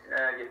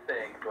 Yeah, you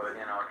think, but,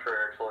 you know,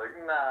 Treyarch's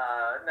like,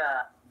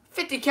 nah.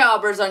 50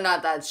 calibers are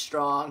not that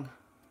strong.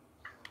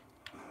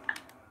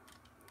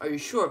 Are you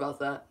sure about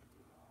that?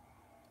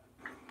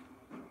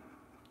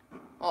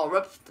 Oh,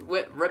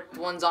 ripped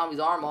one zombie's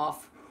arm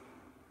off.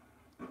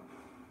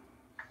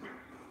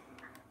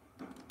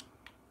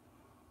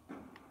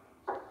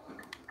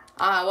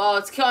 Ah, well,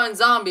 it's killing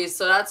zombies,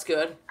 so that's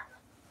good.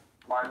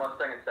 My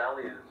Mustang and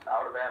Sally is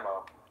out of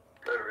ammo.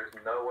 There is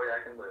no way I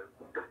can live.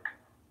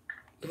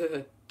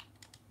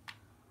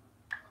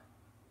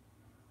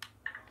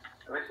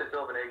 At least I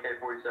still have an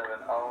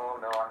AK-47. Oh,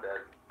 no, I'm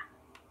dead.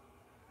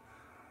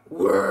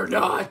 We're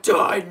not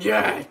done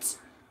yet.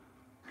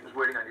 Just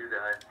waiting on you to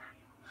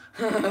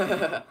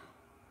die.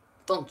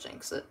 Don't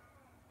jinx it.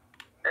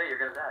 Hey, you're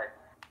gonna die.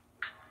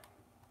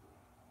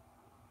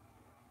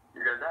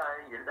 You're gonna die.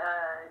 You're gonna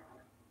die.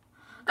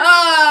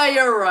 Ah,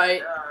 you're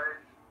right.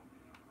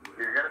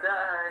 You're gonna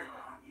die.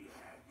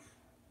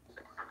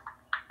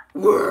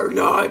 We're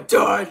not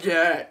done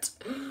yet.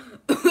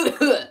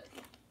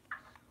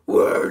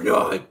 We're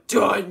not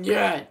done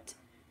yet.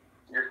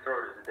 Your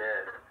throat is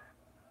dead.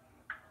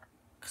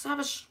 Cause I have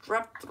a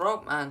strep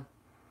throat, man.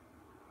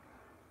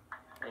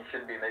 You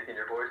shouldn't be making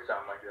your voice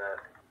sound like that.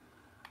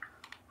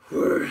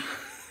 We're...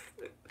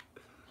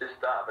 Just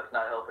stop. It's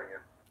not helping you.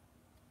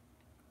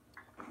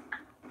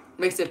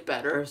 Makes it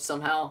better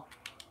somehow.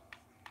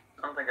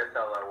 I don't think that's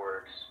how that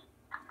works.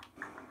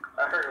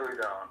 I really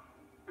don't.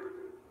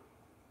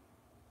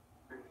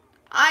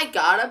 I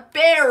gotta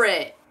bear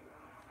it.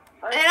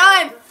 And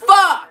I'm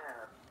fucked.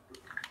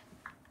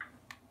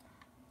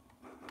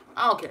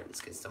 I don't care if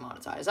this gets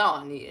demonetized. I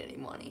don't need any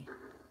money.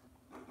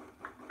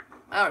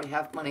 I already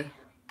have money.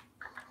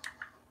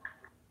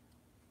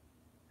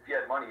 If you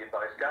had money, you'd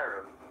buy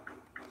Skyrim.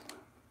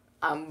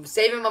 I'm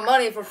saving my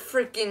money for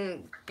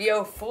freaking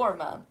BO4,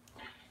 man.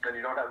 Then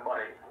you don't have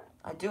money.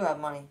 I do have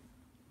money.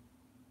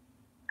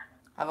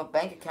 have a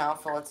bank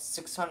account for like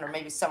 $600,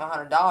 maybe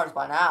 $700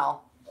 by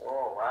now.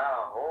 Oh,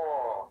 wow.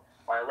 Oh,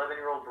 my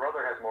 11-year-old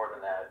brother has more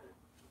than that.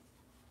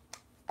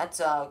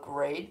 That's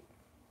great.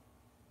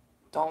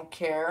 Don't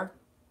care.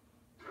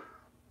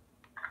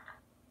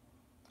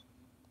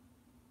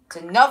 It's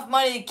enough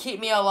money to keep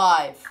me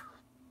alive.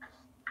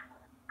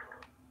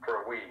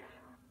 For a week.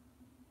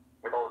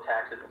 With all the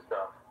taxes and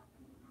stuff.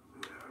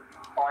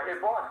 Oh, I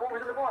hit boss. What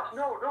was in the box?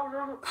 No.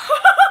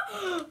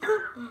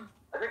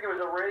 I think it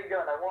was a ray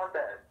gun. I want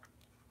that.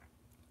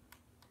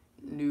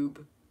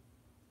 Noob.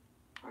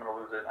 I'm gonna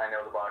lose it. I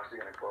know the box is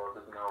gonna close.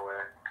 There's no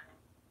way.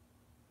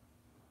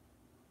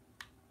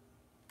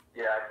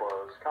 Yeah, I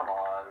closed. Come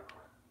on.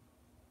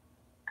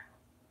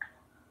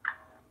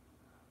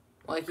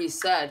 Like he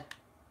said,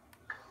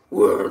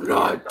 we're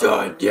not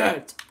done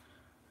yet.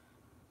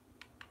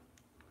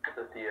 It's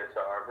a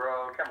DSR,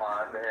 bro. Come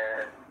on,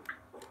 man.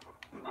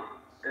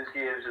 This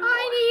game's just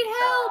I need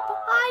help.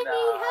 I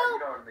need help. You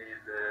don't need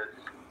this.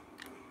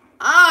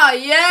 Ah,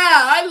 yeah.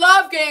 I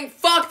love getting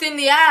fucked in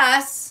the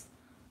ass.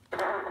 Yeah,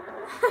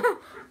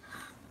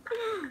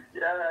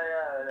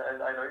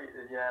 I know.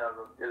 Yeah,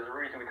 there's a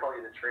reason we call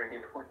you the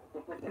training point.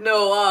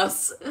 No,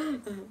 us.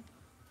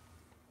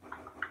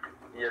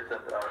 Yes,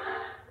 and us.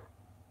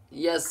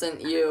 Yes,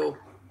 and you.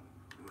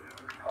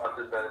 Us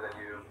is better than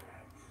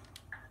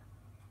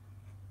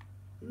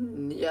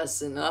you.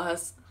 Yes, and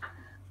us.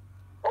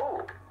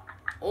 Oh!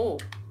 Oh.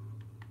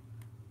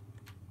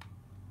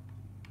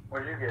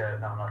 What did you get?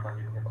 No, I'm not telling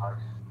you in your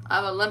box. I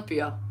have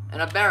Olympia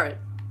and a Barrett.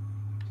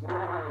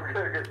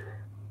 Good.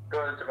 Go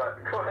ahead and survive.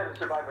 Go ahead and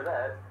survive with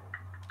that.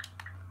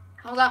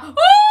 How's that?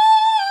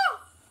 Oh!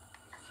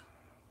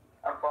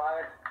 I'm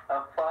fine.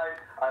 I'm fine.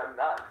 I'm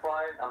not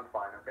fine. I'm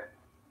fine. Okay.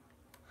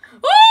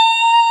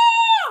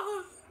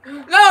 Oh!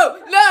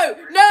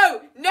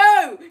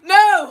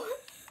 No!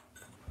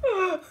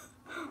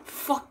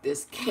 Fuck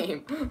this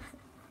game.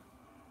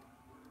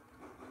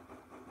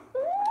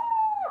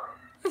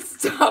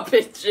 Stop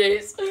it,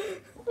 Jayz.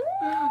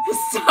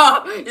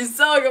 Stop! You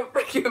sound like a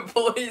freaking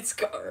police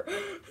car.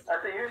 I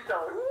think you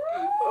sound.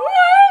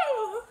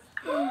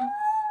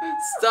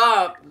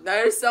 Stop!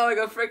 Now you sound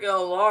like a freaking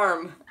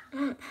alarm.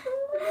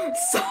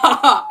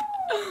 Stop!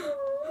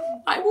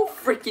 I will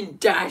freaking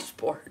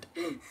dashboard.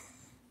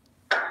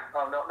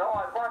 Oh no!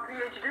 I want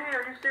PhD.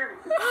 Are you serious?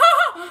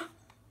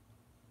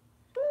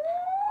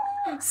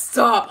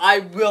 Stop! I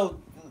will.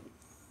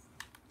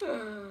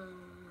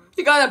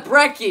 You got a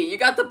brekkie. You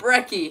got the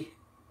brekkie.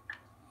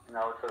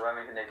 No, it's the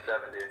Remington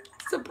 870.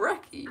 It's a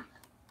brekkie.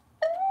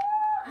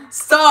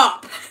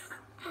 Stop!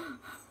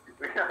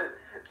 We got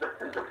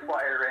the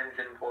fire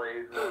engine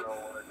plays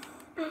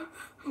 101.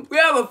 We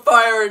have a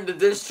fire in the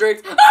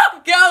district.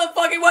 Ah! Get out of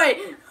the fucking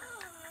way!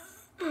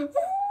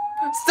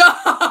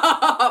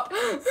 Stop!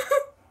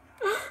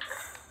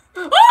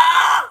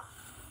 Ah!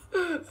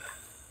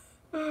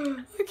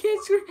 I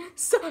can't scream.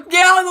 Stop!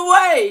 Get out of the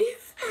way!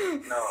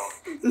 No.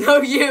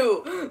 No,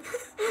 you!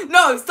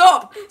 No,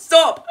 stop!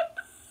 Stop!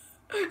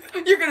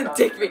 You're gonna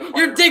dick me!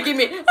 You're dicking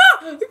me! Ah!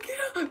 Get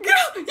out! Get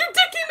out! You're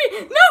dicking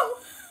me! No!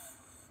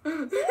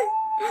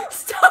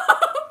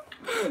 Stop!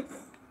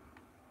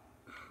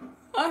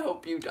 I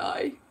hope you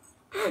die.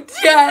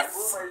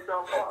 Yes! I blew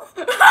myself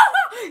up.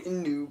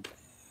 Noob.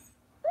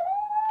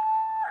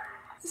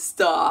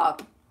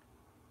 Stop.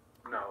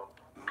 No.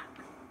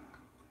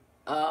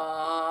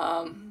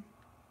 Ah!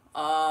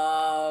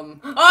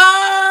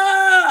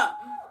 Ah!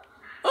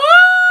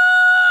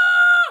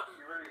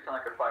 You really sound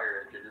like a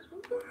fire engine. Just...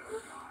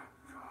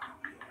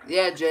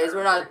 Yeah, Jayz,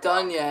 we're not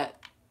done yet.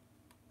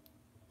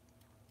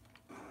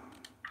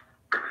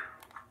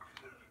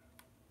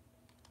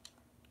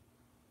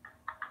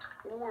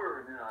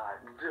 We're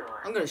not done.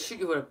 I'm gonna shoot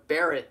you with a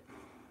Barrett.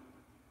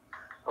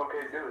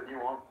 Okay, do it. You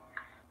won't.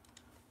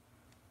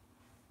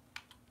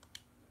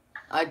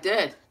 I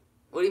did.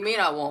 What do you mean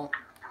I won't?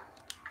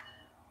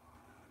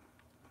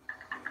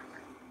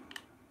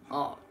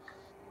 Oh.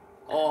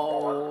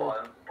 Oh.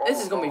 Fun.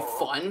 This is gonna be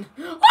fun.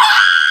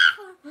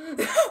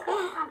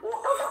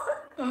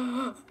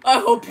 I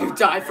hope you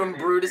die from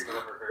Brutus.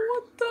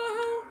 What the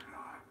hell?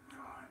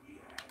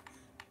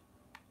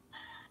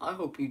 I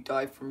hope you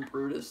die from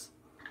Brutus.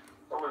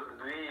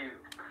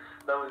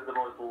 That was the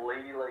most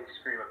ladylike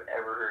scream I've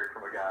ever heard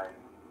from a guy.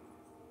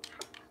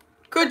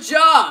 Good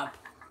job!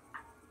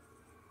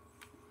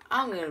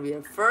 I'm gonna be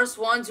the first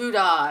one to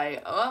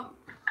die. Yup.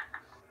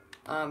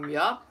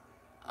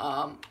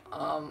 How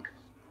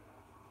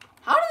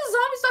did the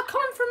zombies not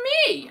coming for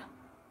me?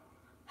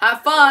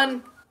 Have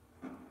fun!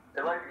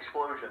 They like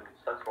explosions,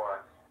 that's why.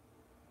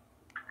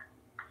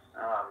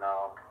 Oh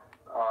no.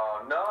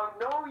 Oh no,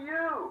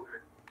 you!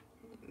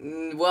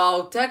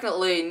 Well,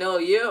 technically, no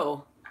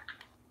you.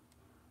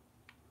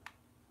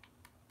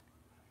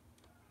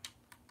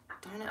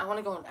 Darn it, I want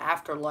to go in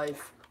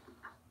Afterlife.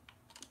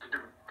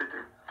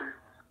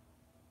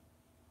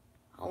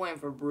 I'm waiting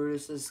for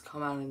Brutus to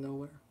come out of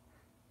nowhere.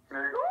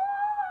 There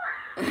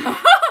you go.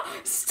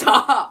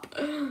 Stop!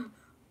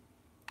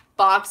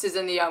 Boxes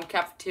in the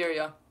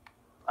cafeteria.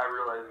 I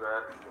realize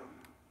that.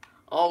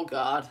 Oh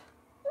god.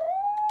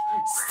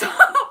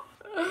 Stop!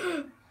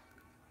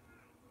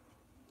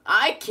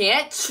 I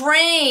can't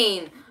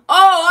train!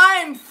 Oh,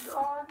 I'm...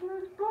 On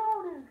his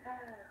bone in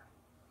half.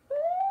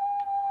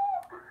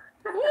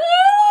 Woo!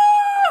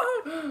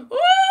 Woo!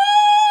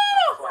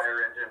 Fire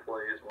engine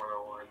plays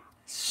 101.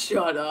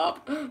 Shut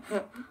up.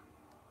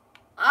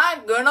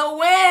 I'm gonna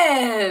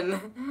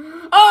win!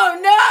 Oh,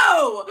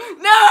 no!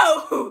 No!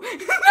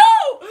 No!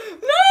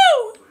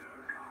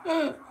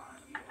 No!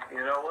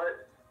 You know what?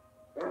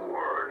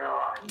 We're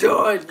not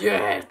Done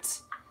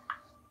yet!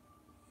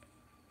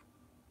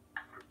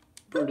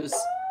 Brutus.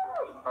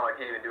 Oh, I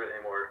can't even do it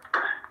anymore.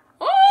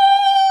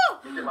 Oh!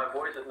 My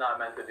voice is not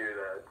meant to do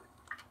that.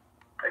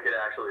 Like, it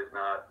actually is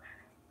not.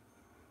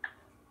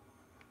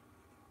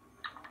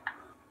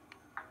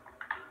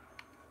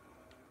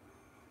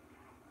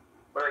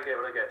 What did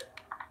I get?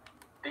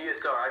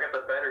 DSR, I got the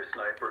better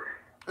sniper.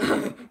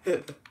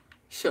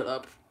 Shut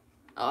up.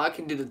 Oh, I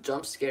can do the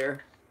jump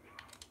scare.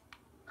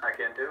 I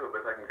can't do it,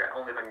 but if I can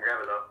only if I can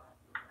grab it up.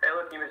 Hey,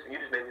 look, you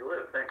just made me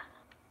live. Thanks.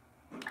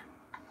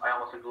 I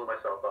almost blew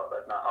myself up.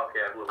 That's not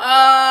okay. I blew myself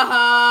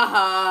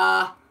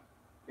up.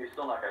 You're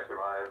still not gonna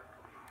survive.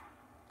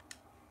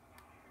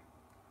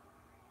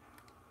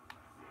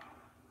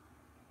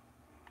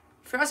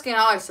 If you're asking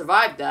how I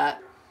survived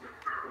that.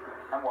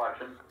 I'm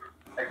watching.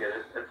 I get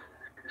it.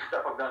 It's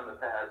stuff I've done in the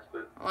past,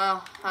 but.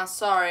 Well, I'm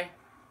sorry.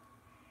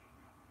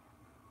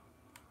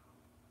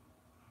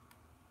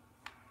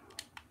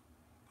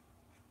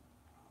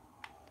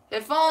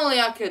 If only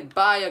I could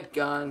buy a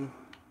gun.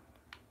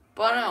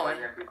 But no.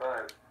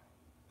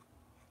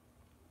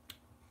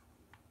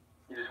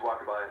 You just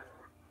walked by.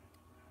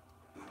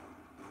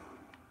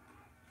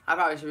 I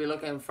probably should be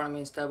looking in front of me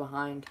instead of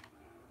behind.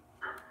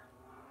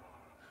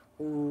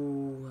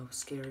 Ooh, that was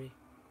scary.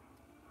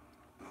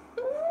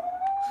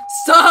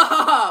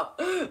 Stop!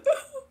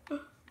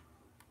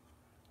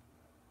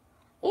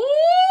 Ooh!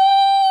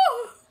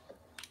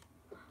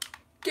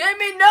 Get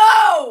me,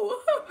 no!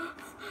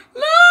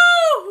 No!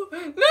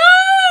 No!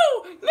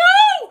 No!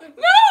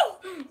 No!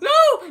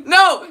 No!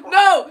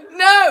 No!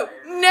 No!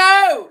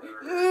 No!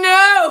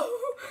 No!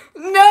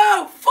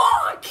 No!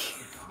 Fuck!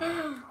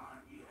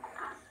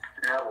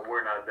 Yeah, well,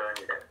 we're not done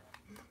yet.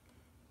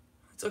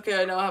 It's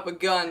okay, I now have a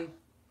gun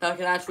that I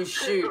can actually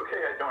shoot. It's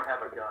okay, I don't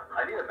have a gun.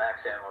 I need a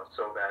max ammo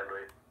so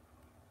badly.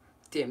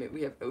 Damn it,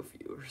 we have no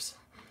viewers.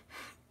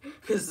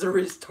 Because the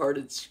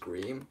retarded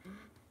scream.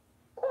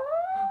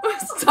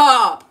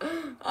 Stop!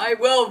 I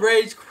will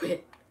rage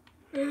quit.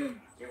 You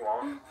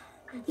won't.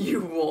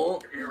 You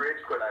won't. If you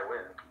rage quit, I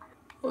win.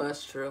 Well,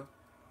 that's true.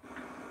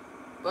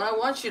 But I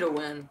want you to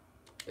win.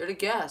 You're the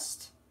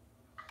guest.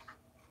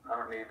 I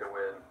don't need to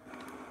win.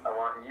 I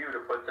want you to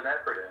put some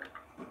effort in.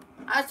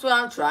 That's what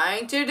I'm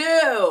trying to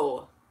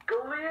do.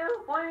 Go Leo,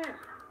 please.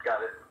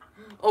 Got it.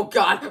 Oh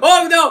God.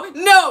 Oh no.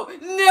 No.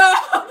 No.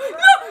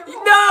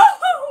 No.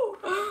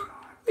 No.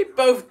 We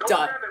both Go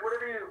died. grab it,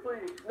 whatever you do,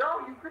 please. No,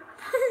 you.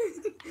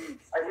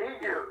 I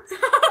hate you. I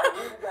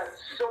hate that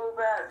so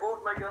bad. Both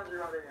my guns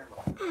are out of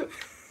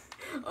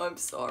ammo. I'm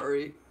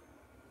sorry.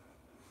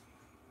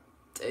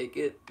 Take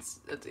it. It's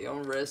at your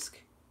own risk.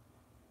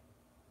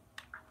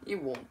 You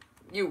won't.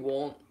 You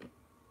won't.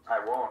 I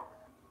won't.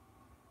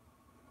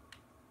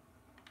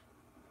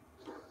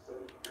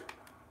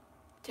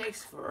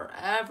 Takes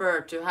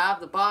forever to have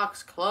the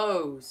box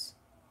close.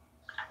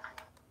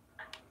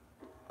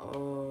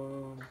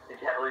 You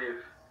can't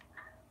leave.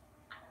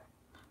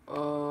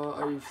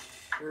 Are you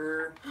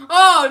sure?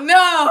 Oh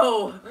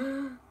no!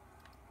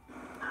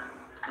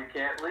 You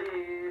can't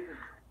leave.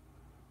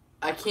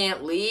 I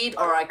can't lead,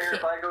 or I can't.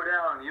 If I go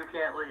down, you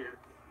can't leave.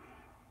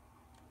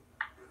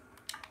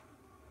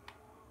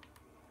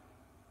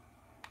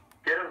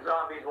 Get them,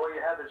 zombies, while you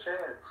have the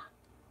chance.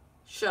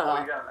 Shut Oh,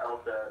 up. you got an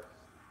LTAD.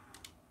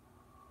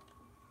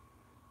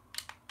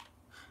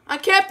 I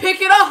can't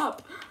pick it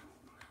up!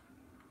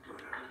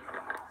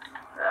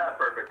 Ah,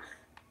 perfect.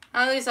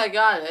 At least I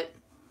got it.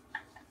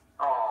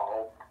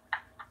 Oh.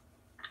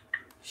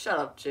 Shut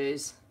up,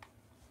 jayz.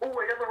 Oh,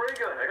 I got the ray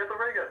gun. I got the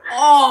ray gun.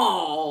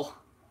 Oh!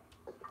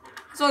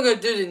 That's what I'm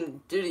gonna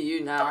do to you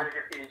I'm now. gonna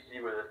get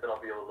PhD with this, then I'll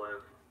be able to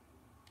live.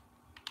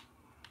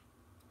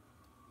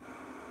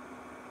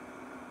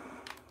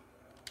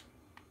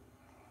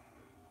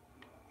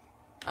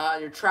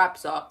 Your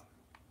trap's up.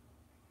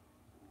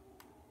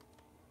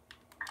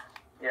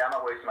 Yeah, I'm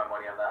not wasting my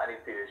money on that. I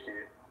need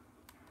PhD.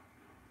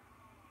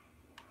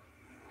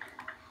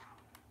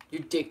 You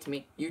dicked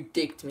me. You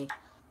dicked me.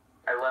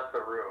 I left the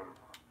room.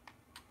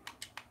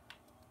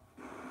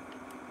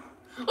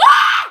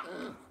 Ah!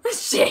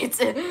 Shit!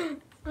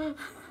 That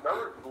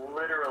was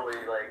literally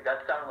like,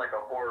 that sounded like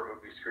a horror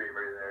movie scream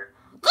right there.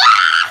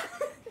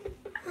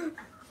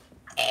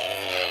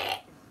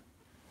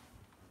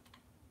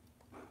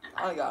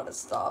 I gotta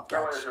stop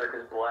That that was like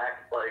this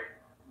black, like,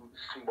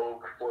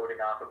 smoke floating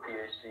off of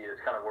PhD.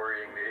 It's kind of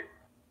worrying me.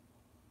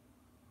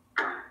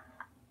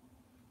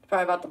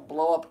 Probably about to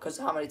blow up because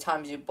of how many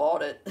times you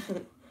bought it.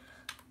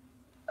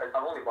 I've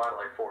only bought it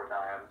like 4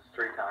 times,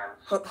 3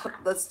 times.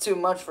 That's too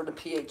much for the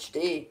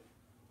PhD.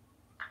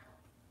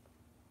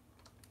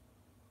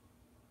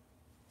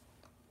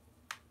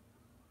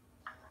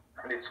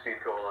 need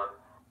speed cola.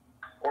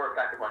 Or a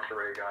pack a bunch of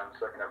ray guns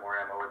so I can have more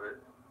ammo with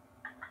it.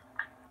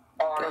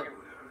 Are you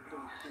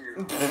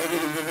serious?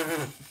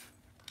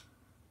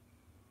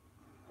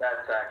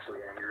 That's actually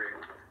angry.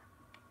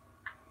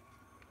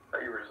 I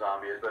thought you were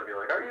zombies, but I'd be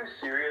like, are you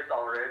serious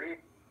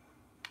already?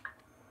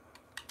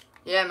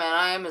 Yeah, man,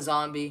 I am a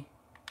zombie.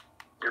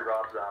 You're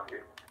Rob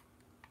Zombie.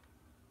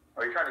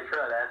 Are you trying to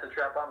try that acid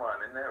trap on while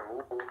I'm in there?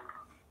 Ooh.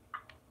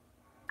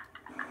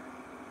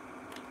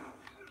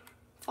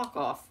 Fuck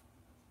off.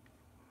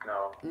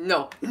 No.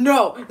 No,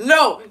 no,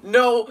 no,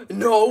 no,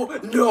 no,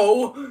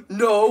 no,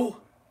 no.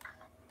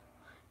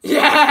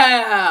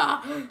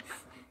 Yeah!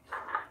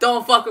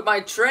 Don't fuck with my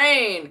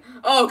train.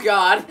 Oh,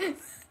 God.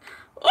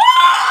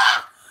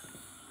 Ah!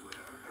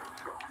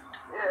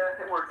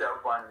 Yeah, it worked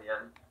out fine in the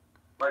end.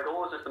 My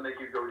goal was just to make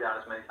you go down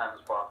as many times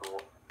as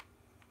possible.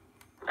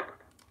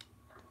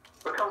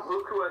 Look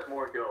who has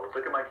more kills.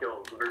 Look at my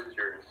kills versus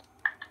yours.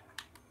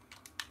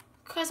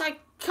 Cause I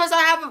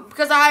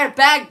had a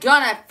bad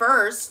gun at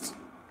first.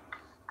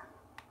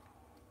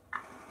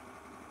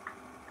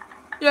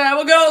 Yeah,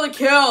 we'll get all the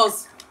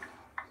kills.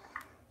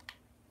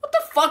 What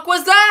the fuck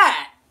was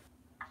that?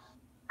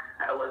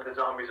 I let the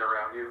zombies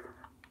around you.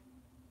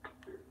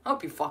 I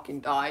hope you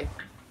fucking die.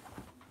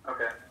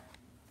 Okay.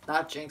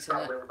 Not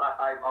jinxing it.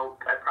 I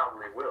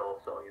probably will,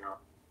 so you know.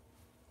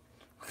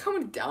 Look how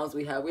many downs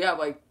we have. We have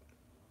like...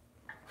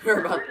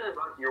 Your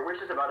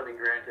wish is about to be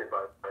granted,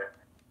 by the way.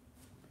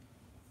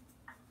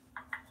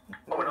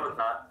 Oh, no, it's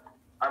not.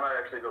 I might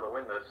actually be able to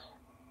win this.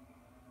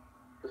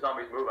 If the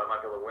zombies move, I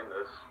might be able to win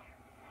this.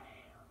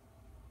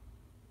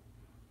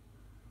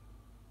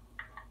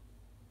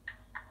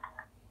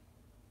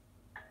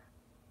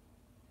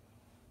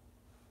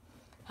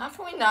 How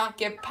can we not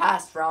get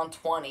past round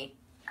 20?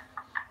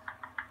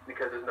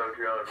 Because there's no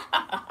drugs.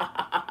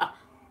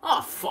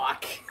 Oh,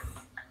 fuck.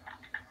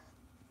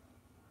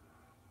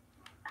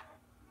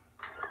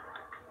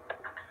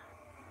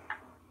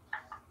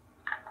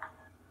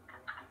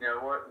 You know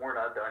what? We're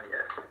not done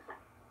yet.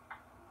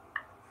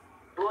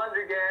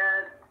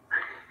 Blundergan!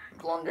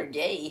 Blunder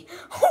gay.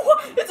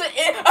 It's a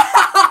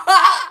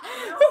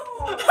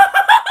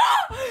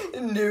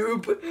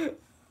noob.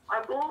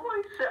 I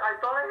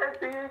thought I had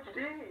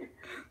PhD.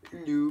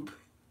 Noob.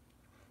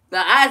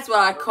 Now that's what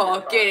I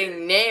call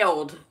getting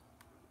nailed.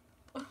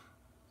 Thought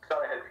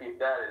I had PhD.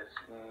 That is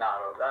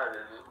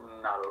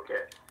not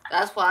okay.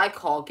 That's what I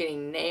call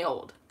getting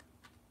nailed.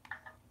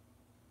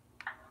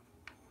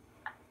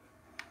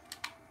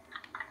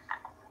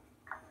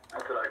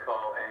 That's what I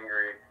call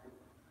angry.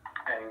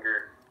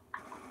 Anger.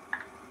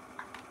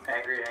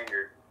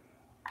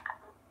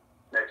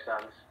 Makes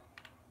sense.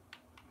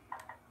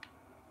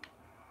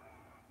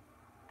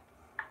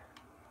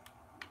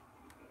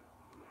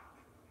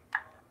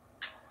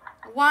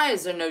 Why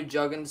is there no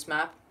jug in this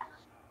map?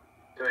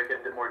 To make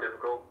it more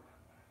difficult.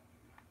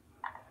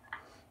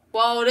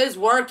 Well, it is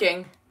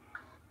working.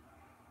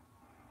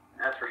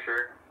 That's for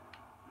sure.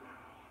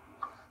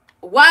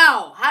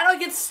 Wow, how do I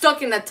get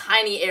stuck in a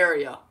tiny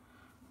area?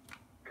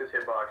 Because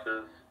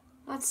hitboxes.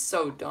 That's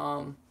so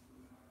dumb.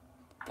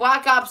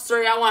 Black Ops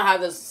 3, I want to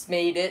have this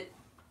made it.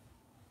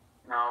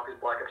 No, because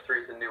Black Ops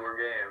 3 is a newer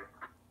game.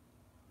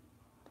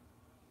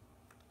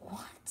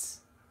 What?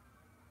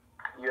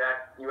 You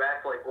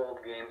act like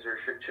old games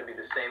should be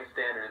the same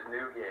standard as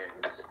new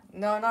games.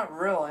 No, not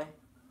really.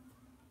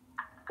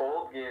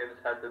 Old games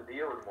had to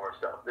deal with more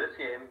stuff. This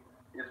game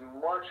is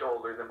much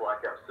older than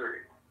Black Ops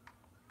 3.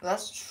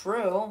 That's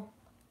true.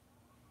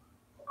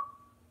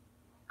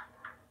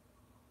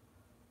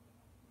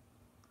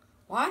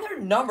 Why are there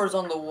numbers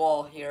on the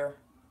wall here?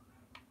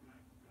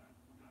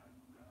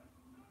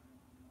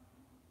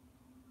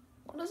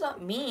 What does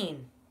that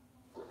mean?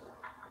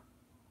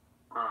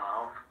 I don't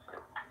know.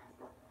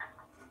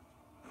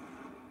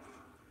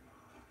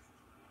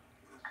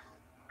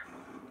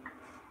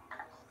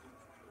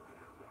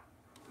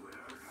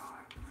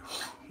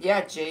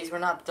 Yeah, Jayz, we're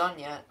not done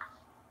yet.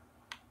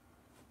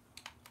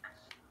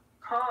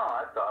 Huh,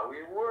 I thought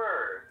we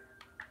were.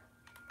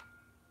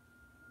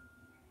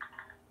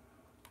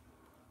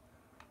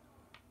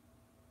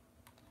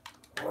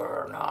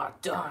 We're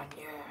not done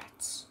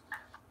yet.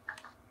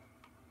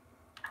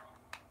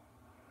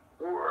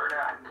 We're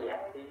not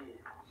yet.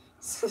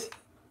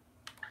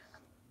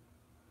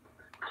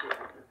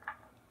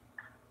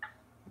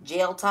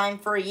 Jail time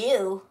for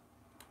you.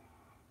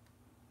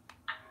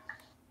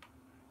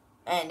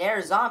 And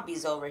there's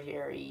zombies over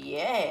here.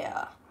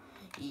 Yeah.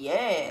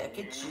 Yeah,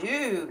 get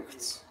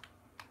juked.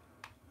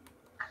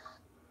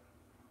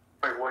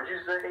 Wait, what'd you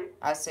say?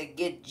 I said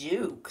get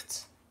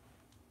juked.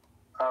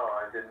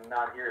 Oh, I did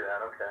not hear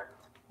that. Okay.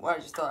 What, I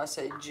just thought I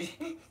said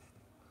juke.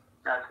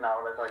 That's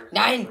not what I thought you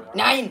said.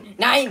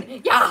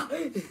 Nine! Yeah!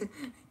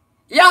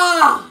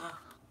 Yeah!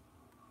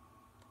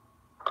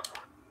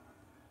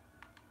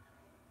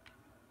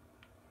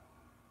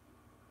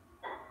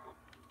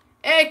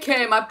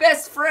 AK, my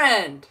best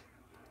friend!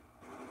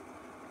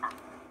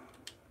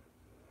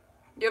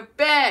 You're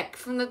back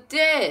from the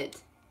dead.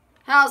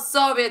 How's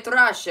Soviet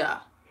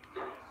Russia?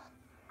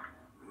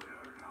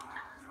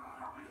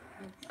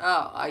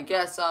 Oh, I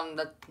guess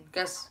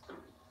guess.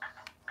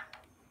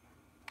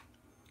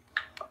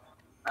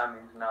 That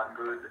means not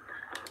good.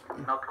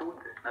 Not good.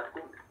 Not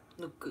good.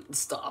 No good.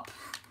 Stop.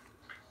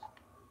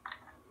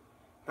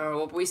 Remember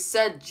what we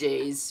said,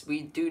 jayz.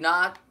 We do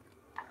not.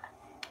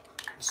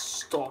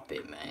 Stop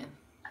it, man.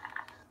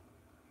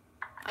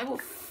 I will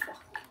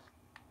fuck.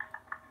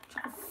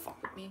 Try to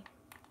fuck with me.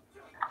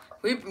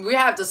 We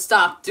have to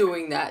stop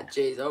doing that,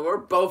 jayz. Or we're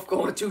both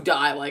going to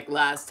die like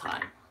last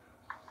time.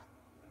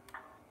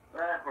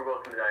 We're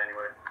both gonna die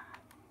anyway.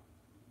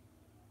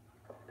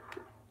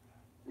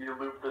 You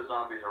loop the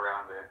zombies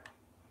around there.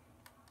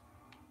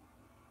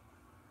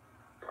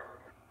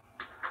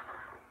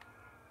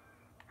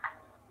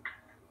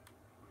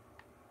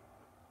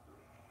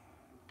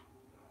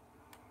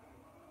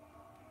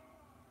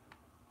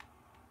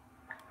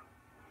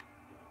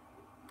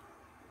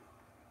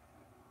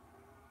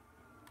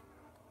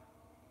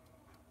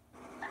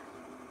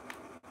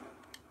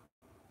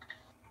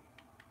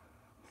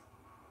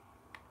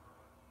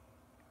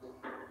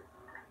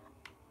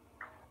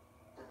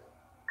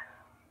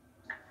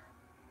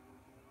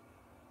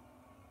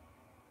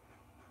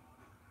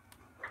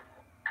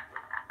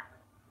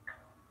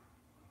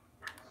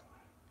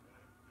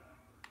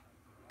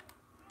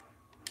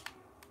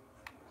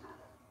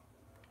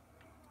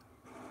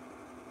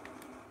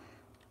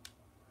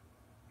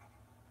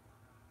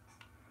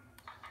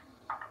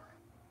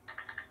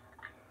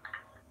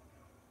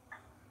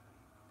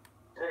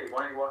 Hey,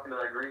 why don't you walk into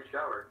that green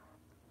shower?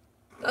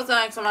 No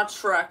thanks, I'm not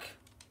Shrek.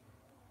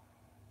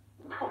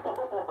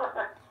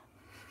 What?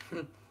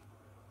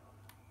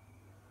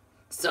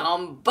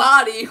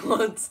 Somebody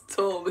once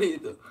told me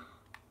the.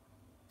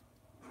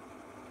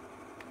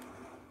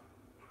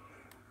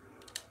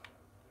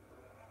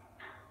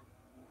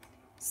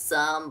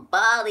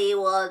 Somebody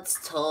once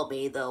told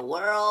me the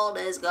world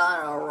is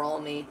gonna roll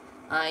me.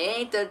 I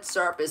ain't the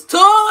sharpest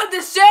tool in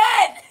the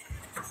shed!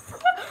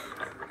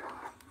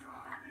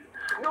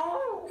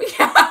 No!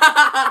 Yeah!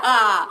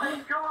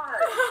 My God!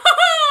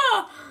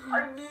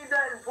 I need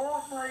that in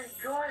both my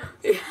guns!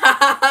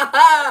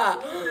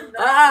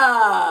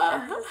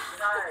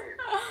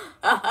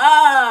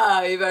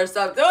 You better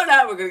stop doing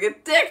that. We're gonna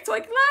get dicked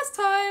like last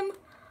time.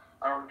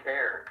 I don't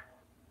care.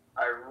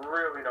 I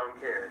really don't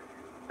care.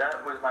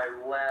 That was my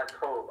last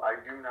hope. I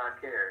do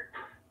not care.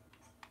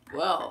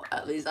 Well,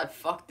 at least I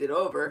fucked it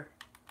over.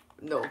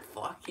 No,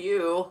 fuck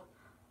you.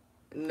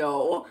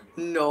 No,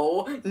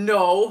 no,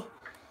 no.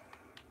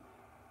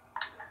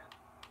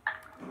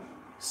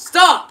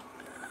 Stop!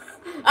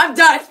 I'm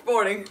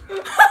dashboarding.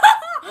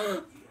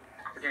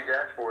 If you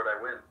dashboard, I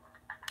win.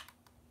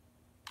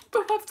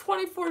 But I have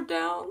 24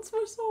 downs.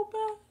 We're so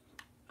bad.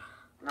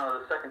 No,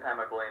 the second time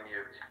I blame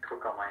you because you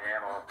took all my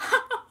ammo.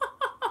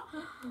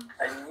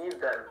 I need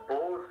that in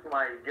both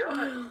my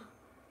guns.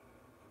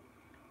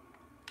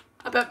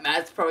 I bet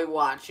Matt's probably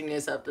watching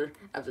this after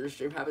the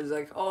stream happens. He's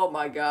like, oh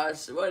my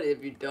gosh, what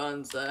have you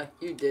done, Zach?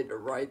 You did the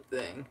right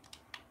thing.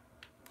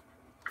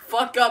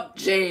 Fuck up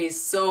jayz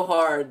so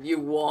hard, you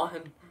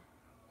won.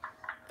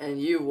 And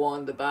you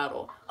won the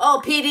battle.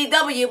 Oh,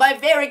 PDW, my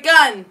favorite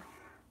gun!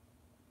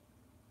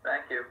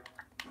 Thank you.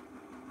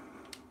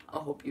 I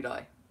hope you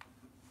die.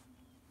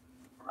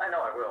 I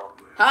know I will.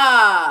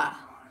 Ha!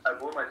 I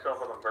blew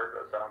myself up on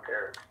purpose. I don't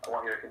care. I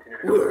want you to continue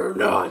to go. We're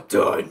not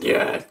done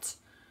yet.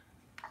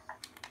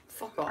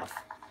 Fuck off.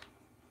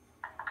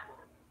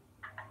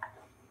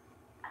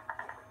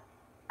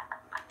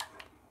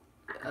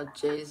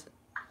 jayz.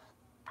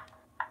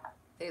 I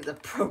think it's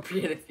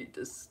appropriate if you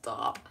just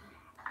stop.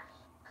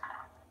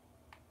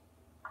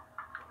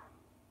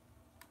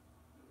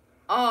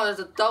 Oh, there's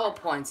a double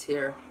points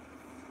here.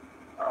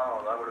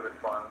 Oh, that would have been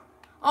fun.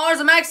 Oh, there's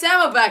a max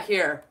ammo back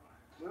here.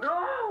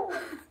 No!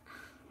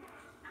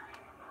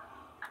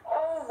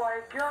 Oh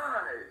my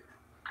God!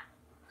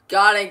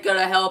 God ain't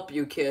gonna help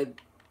you, kid.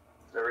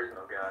 There is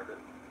no God.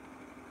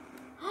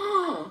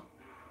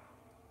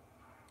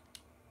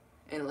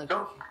 And like,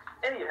 No.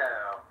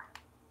 Anyhow.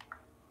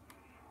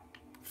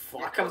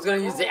 fuck, I was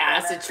gonna use the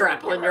acid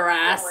trap on your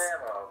ass. No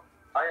ammo.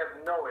 I have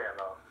no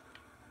ammo.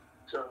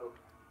 So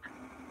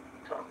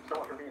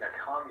much for being a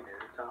communist,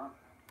 huh?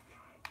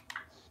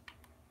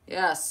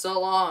 Yeah,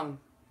 so long,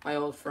 my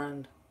old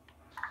friend.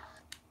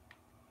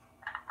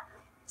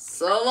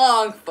 So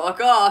long, fuck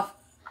off.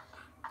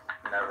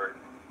 Never.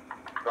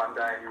 If I'm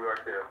dying, you are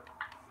too.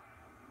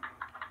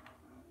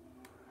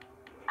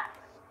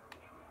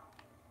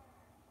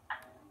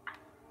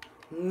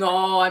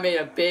 No, I made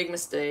a big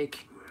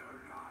mistake.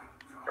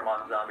 Come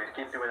on, zombies.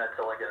 Keep doing that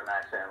till I get a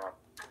max ammo.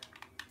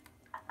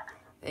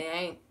 They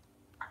ain't.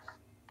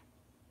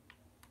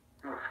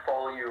 I'm gonna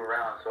follow you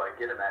around so I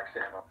get a max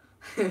ammo.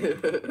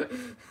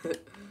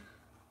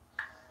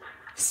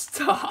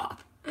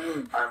 Stop.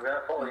 I'm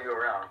gonna follow you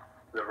around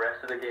the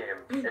rest of the game.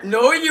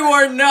 No, you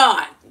are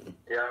not.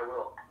 Yeah, I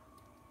will.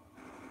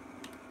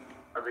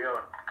 How's it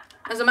going?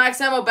 There's a max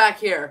ammo back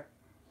here.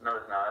 No,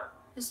 it's not.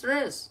 Yes, there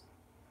is.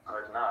 No,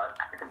 it's not.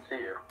 I can see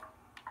you.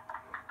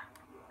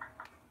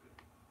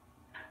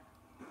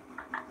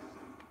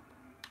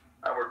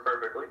 That worked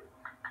perfectly.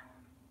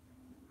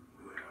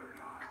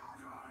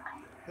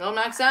 No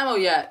max ammo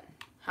yet.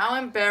 How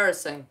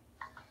embarrassing.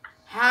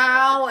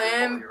 How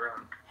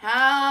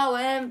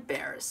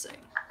embarrassing.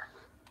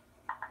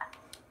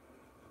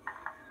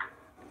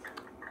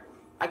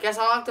 I guess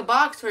I'll lock the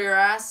box for your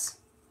ass.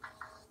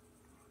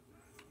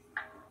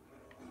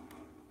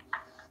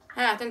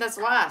 Hey, I think that's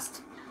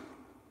last.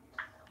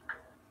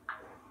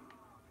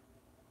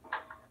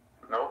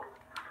 Nope.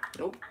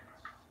 Nope.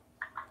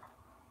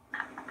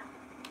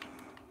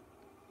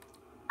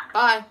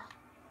 Bye.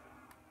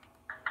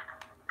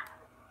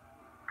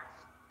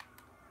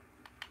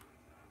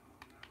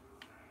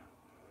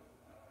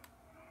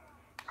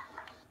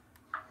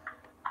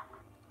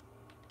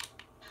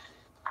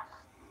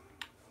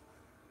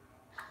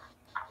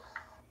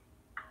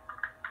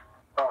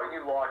 Oh,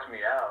 you locked me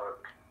out.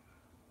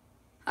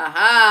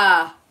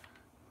 Aha!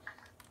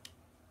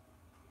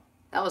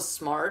 That was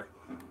smart.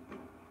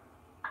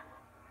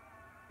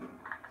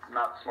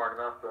 Not smart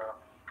enough, though.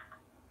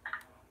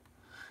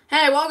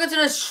 Hey, welcome to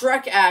the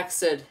Shrek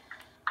acid.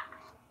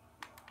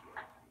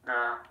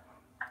 Nah.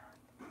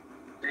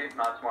 See,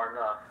 not smart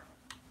enough.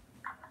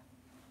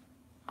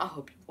 I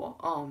hope you won't.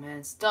 Oh man,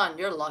 it's done.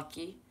 You're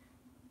lucky.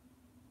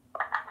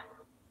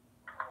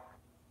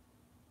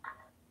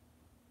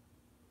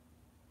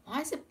 Why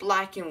is it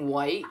black and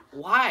white?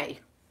 Why?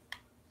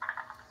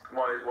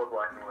 Why is what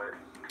black and white?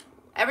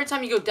 Every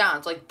time you go down,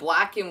 it's like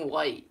black and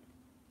white.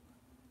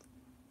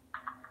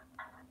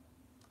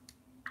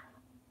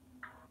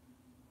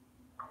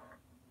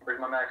 Where's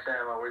my max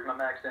ammo? Where's my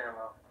max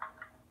ammo?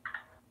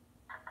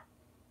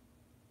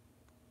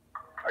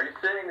 Are you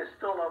saying there's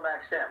still no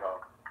max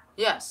ammo?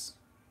 Yes.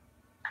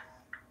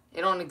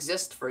 It don't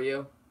exist for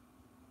you.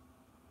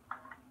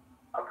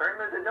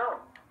 Apparently they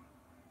don't.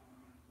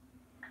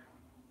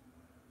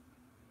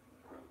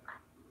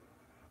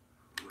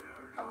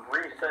 I'm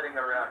resetting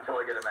the round until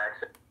I get a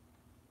max ammo.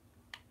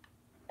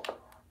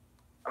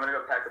 I'm gonna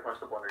go pack a punch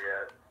the blender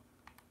yet.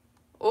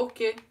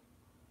 Okay.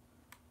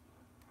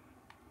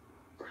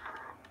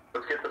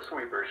 Let's get the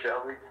sweeper,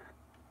 shall we?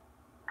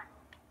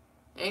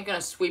 Ain't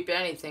gonna sweep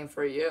anything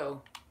for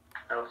you.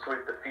 I'll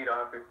sweep the feet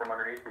off you from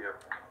underneath you.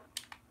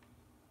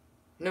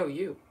 No,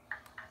 you.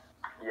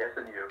 Yes,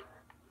 and you.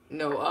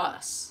 No,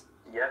 us.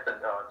 Yes,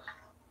 and us.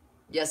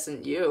 Yes,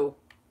 and you.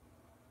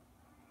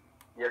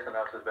 Yes, and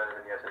us is better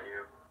than yes, and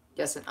you.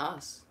 Yes, and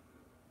us.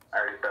 I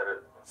already said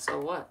it. So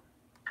what?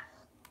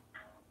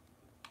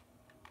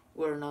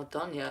 We're not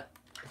done yet.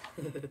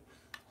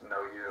 No,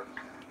 you.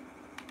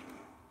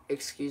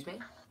 Excuse me?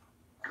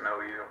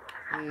 No, you.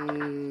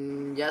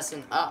 Yes,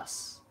 and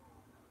us.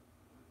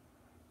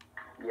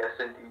 Yes,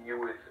 and you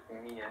with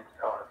me and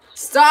us.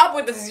 Stop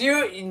with this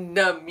you,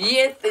 the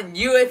me-ith and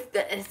you-ith.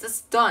 It's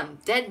just done.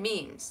 Dead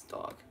memes,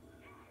 dog.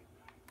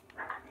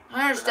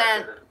 I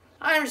understand.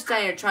 I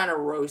understand you're trying to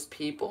roast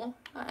people.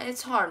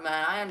 It's hard,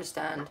 man. I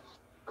understand.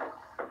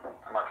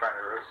 I'm not trying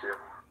to roast you.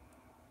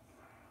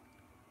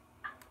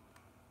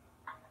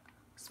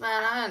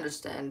 Man, I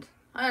understand.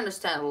 I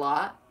understand a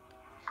lot.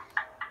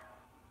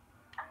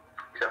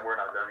 Except we're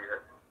not done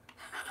yet.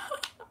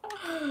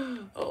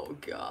 Oh,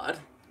 God.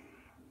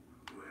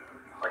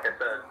 Like I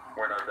said,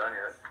 we're not done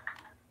yet.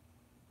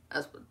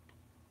 That's what...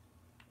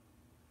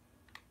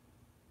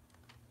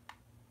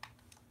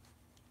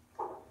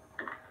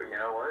 But you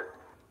know what?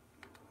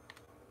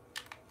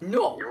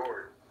 No!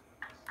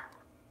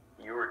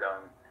 You were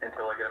done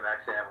until I get a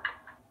max ammo.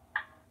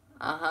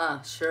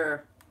 Uh-huh,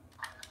 sure.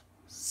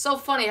 So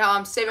funny how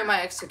I'm saving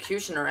my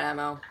executioner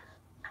ammo.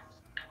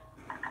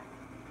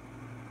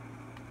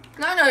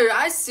 No,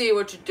 I see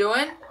what you're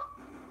doing.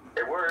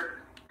 It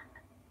worked.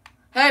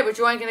 Hey, but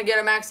you ain't gonna get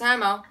a max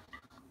ammo.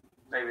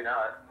 Maybe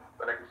not,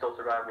 but I can still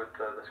survive with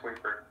the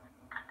sweeper.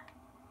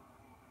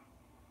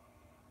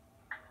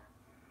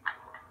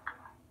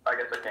 I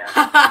guess I can.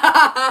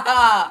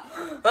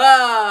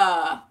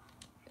 Ah,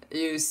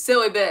 you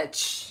silly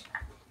bitch.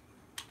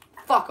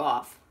 Fuck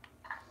off.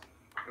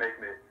 Make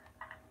me.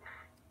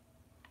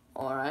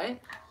 Alright.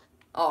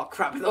 Oh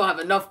crap, I don't have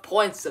enough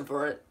points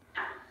for it.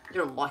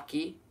 You're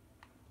lucky.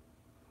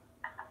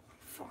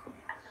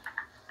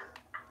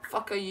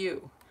 Fuck are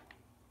you?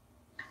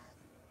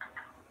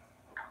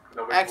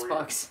 Nobody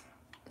Xbox.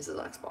 This is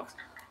Xbox.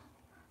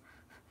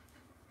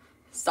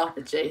 Stop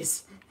it,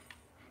 jayz.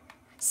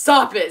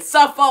 Stop it!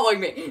 Stop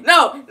following me!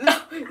 No! No!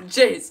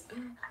 jayz.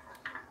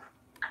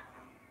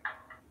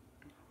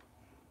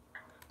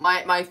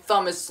 My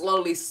thumb is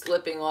slowly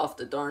slipping off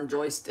the darn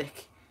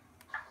joystick.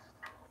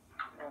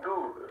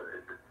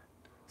 Good.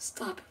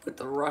 Stop it with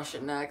the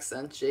Russian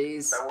accent,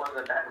 jayz. That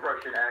wasn't that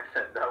Russian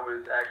accent. That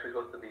was actually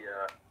supposed to be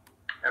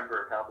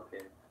Emperor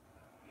Palpatine.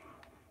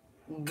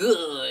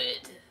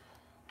 Good.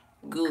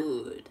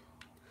 Good.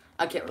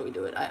 I can't really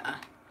do it.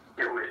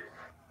 Do it.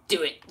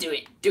 Do it. Do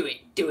it. Do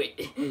it. Do it.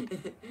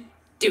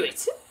 Do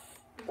it.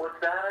 What's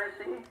that I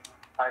see?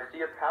 I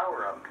see a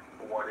power-up.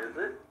 What is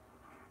it?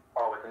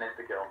 Oh, it's an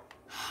insta-kill.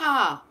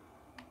 Ha.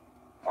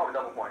 Oh,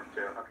 double points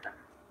too. Okay.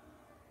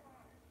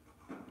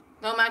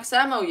 No max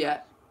ammo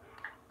yet.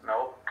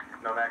 Nope.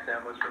 No max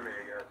ammo for me,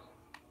 I guess.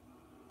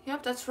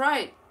 Yep, that's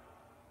right.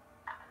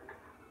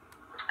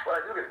 Well,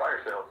 I do get fire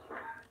car sales.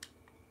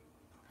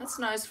 That's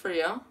nice for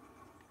you.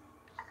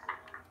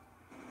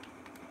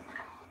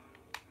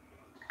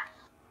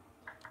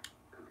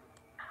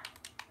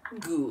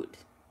 Good.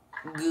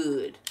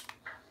 Good.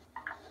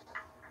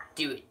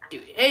 Do it. Do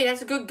it. Hey,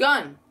 that's a good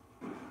gun.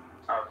 No,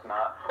 it's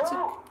not.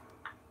 Oh!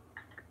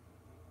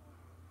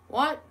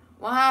 What?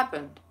 What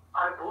happened?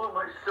 I blew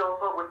myself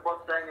up with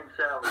Mustang and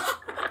Sally.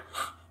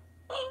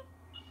 Oh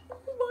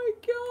my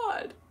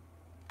god.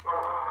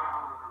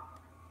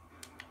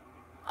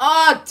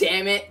 Ah,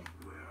 damn it.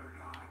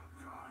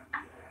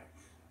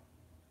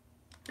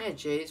 Yeah,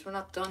 Jayz, we're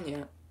not done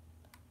yet.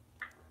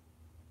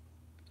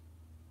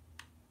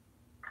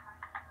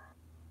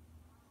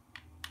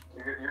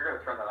 You're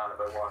gonna turn that on if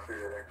I walk through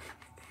there.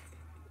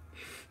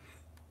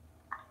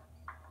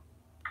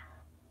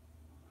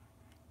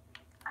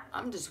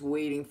 I'm just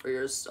waiting for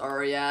your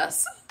sorry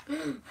ass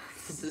to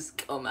just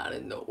come out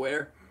of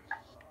nowhere.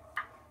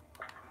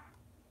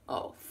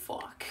 Oh,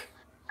 fuck.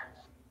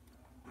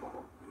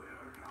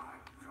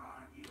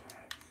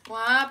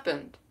 What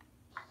happened?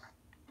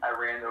 I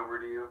ran over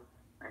to you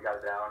and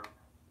got down.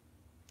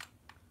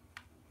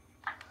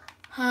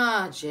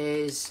 Ah,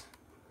 Jayz.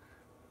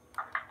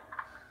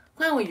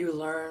 When will you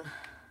learn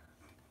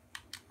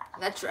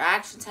that your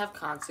actions have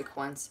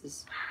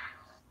consequences?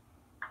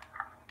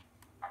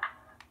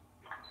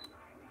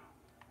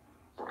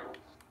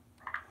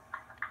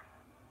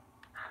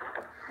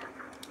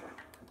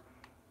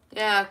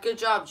 Yeah, good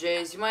job,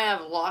 Jayz. You might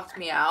have locked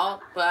me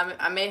out, but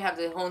I may have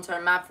the whole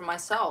entire map for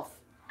myself.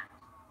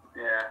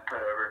 Yeah,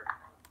 whatever.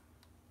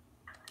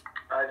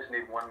 I just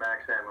need one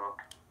max ammo,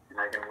 and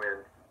I can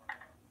win.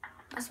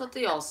 That's what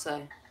they all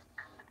say.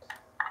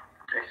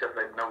 Except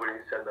that nobody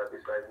said that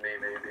besides me,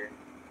 maybe.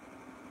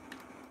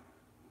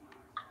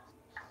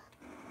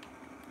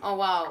 Oh,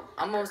 wow.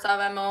 I'm almost out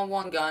of ammo on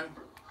one gun.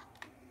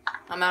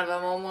 I'm out of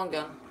ammo on one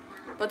gun.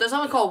 But there's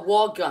something called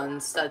wall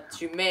guns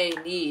that you may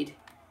need.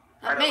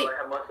 I know, but I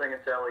have Mustang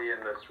and Sally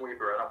in the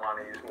sweeper. I don't want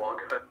to use wall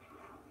gun.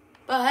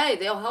 But hey,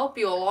 they'll help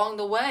you along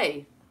the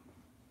way.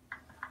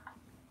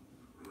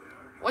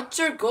 What's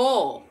your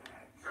goal?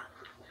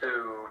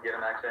 To get a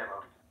max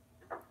ammo.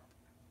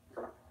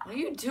 What are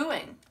you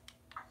doing?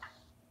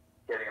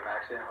 Getting a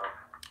max ammo.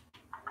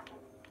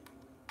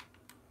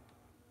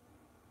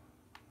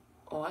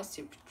 Oh, I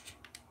see.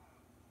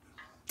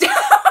 Damn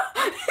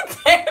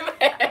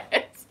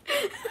it!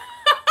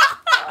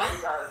 I'm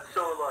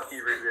so lucky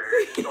right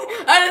there. So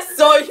I just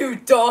saw you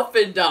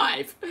dolphin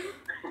dive.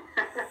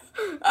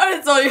 I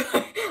just saw you.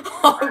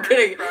 Oh, I'm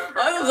kidding.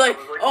 I was like,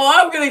 oh,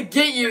 I'm gonna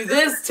get you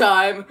this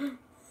time.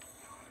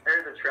 I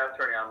heard the trap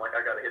turning on. I'm like,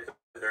 I gotta hit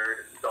the dirt.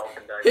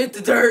 Dolphin dive. Hit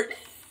the dirt.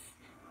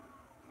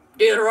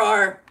 Do the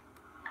roar.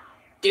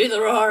 Do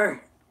the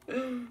roar.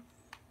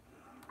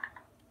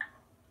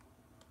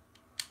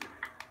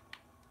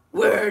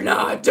 We're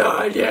not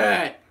done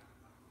yet.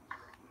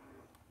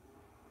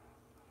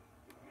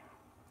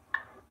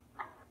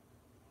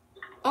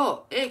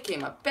 Oh, AK,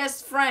 my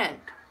best friend.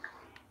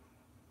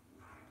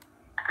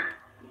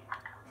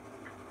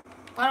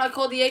 Why do I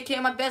call the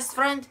AK my best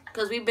friend?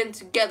 Because we've been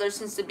together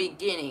since the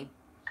beginning.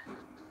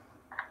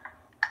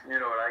 You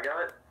know what I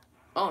got?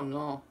 Oh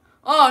no.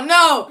 Oh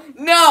no!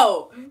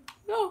 No!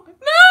 No!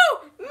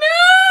 No!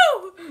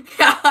 No!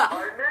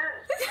 I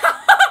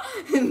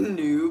missed!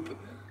 Noob.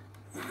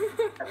 I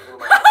blew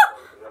myself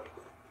up.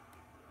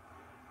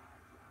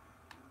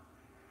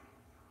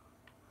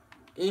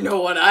 You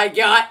know what I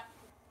got?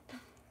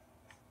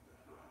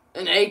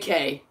 An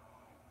AK.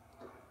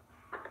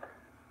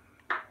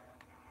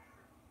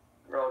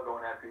 We're all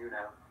going after you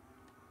now.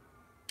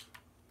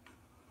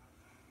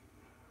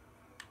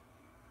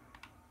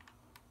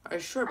 Are you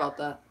sure about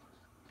that?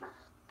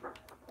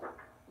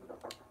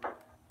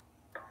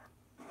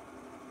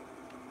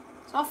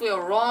 It's awfully a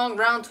wrong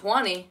round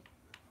 20.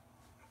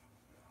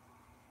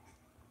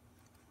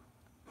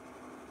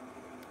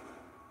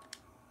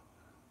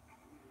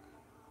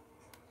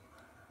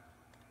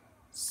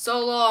 So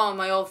long,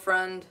 my old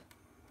friend.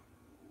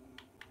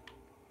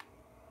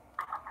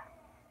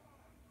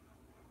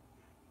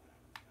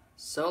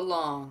 So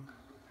long.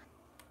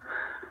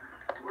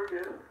 We're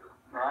good.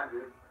 No, I'm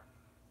good.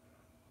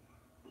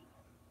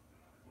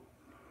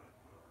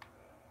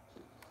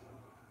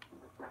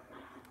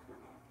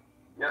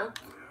 Yep.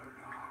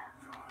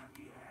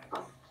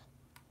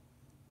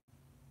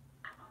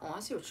 Oh, I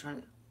see what you're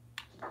trying to...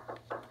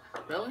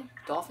 Really?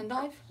 Dolphin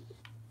dive?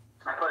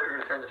 I thought you were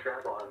gonna turn the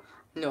trap on.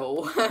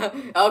 No.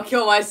 I'll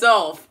kill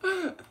myself. I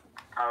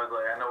was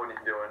like, I know what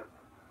he's doing.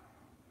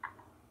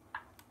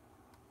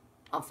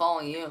 I'm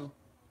following you.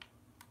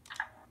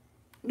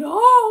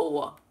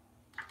 No!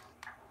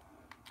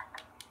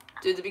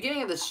 Dude, the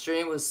beginning of the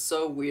stream was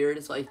so weird.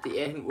 It's like the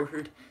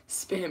N-word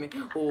spamming.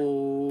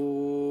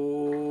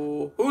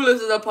 Oh, who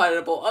lives in a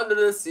pineapple under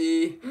the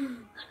sea?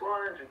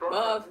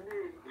 SpongeBob.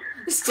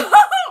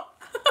 Stop!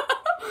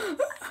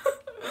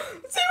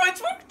 See which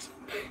one?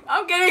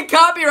 I'm getting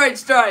copyright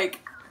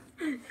strike.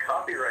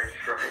 Copyright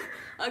strike.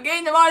 I'm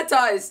getting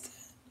demonetized.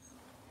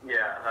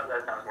 Yeah,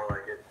 that sounds more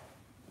like it.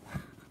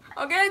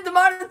 I'm getting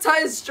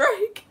demonetized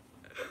strike.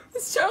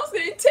 This channel's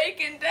getting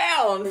taken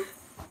down.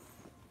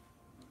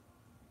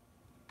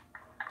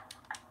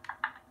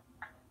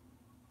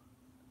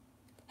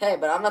 Hey,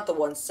 but I'm not the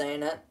one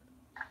saying it.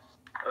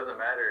 Doesn't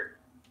matter.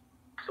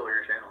 Still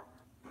your channel.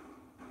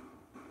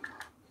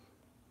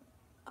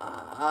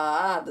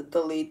 I had to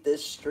delete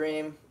this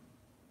stream.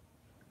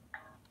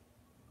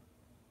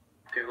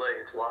 Too late,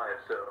 it's live,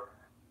 so.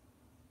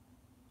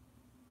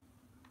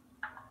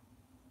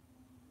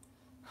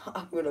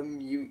 I'm gonna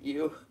mute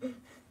you. Okay.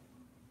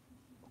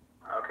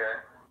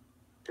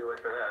 Too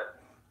late for that.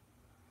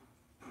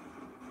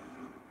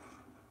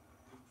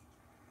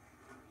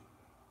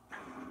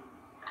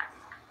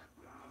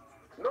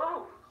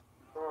 No!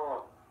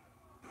 Oh.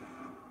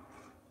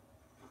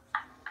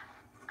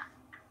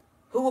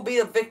 Who will be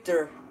the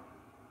victor?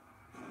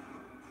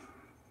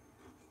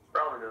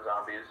 Probably the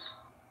zombies.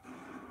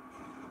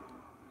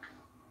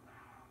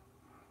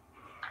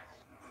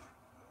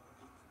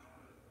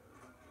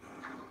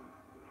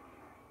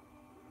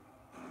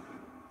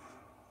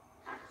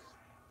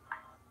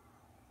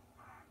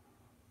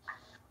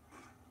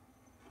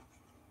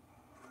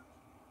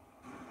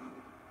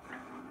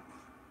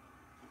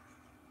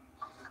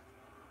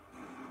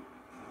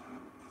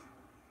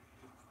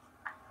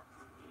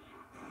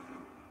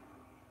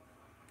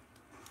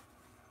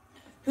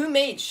 Who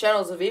made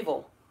Shadows of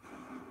Evil?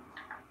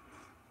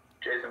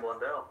 Jason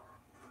Blundell.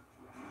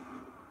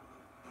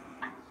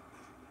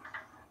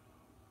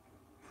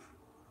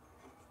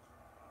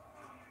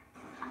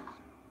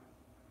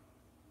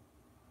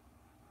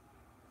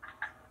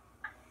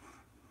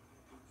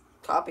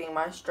 Copying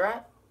my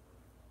strat?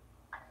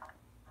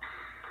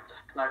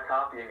 Not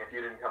copying if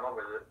you didn't come up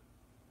with it.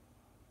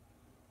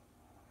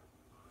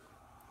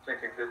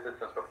 Things existed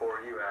since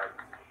before you had.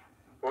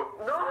 Well,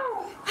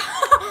 no!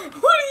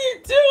 What are you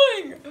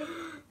doing?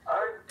 I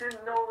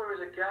didn't know there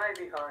was a guy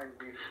behind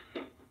me.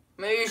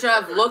 Maybe you should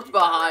have looked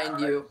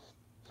behind you.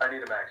 I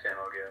need a max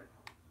ammo again.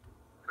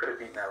 Could have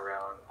beaten that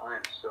round. I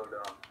am so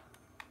dumb.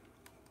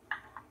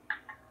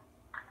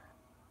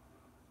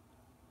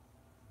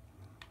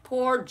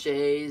 Poor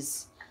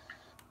Jayz.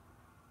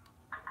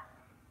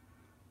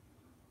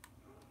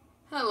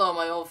 Hello,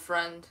 my old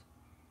friend.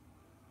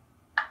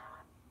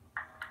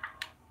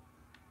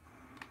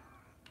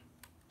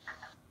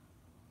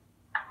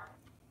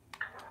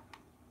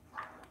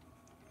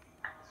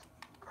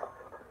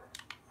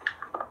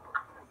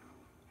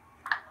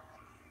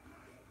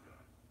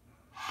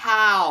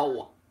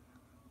 How?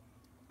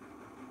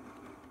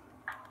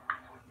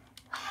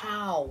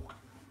 How?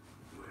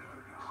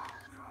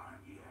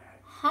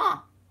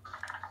 Huh?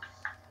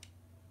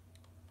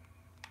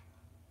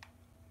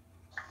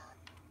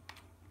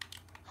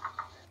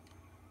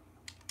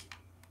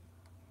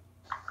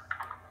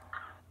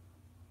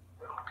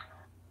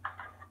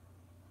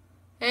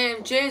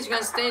 Hey, Jay's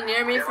gonna stay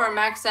near me for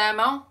max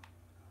ammo.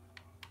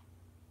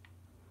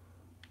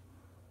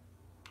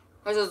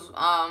 This is,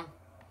 I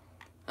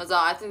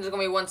think there's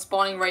gonna be one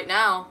spawning right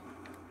now.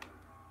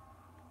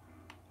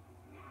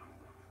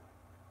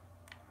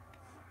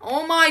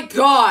 Oh my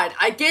god,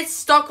 I get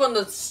stuck on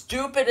the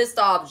stupidest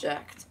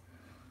object.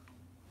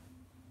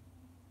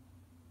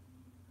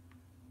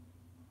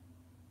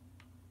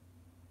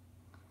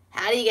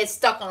 How do you get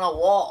stuck on a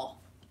wall?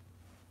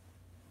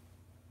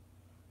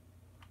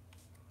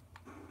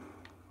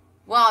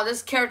 Wow,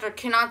 this character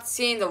cannot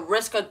seem to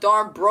risk a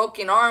darn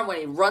broken arm when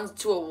he runs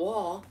to a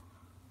wall.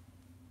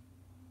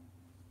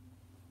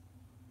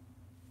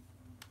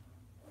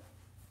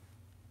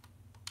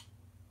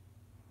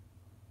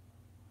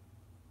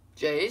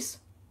 Jayz?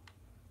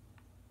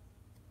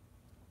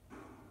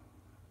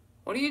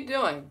 What are you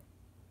doing?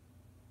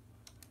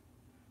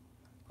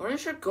 What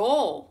is your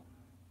goal?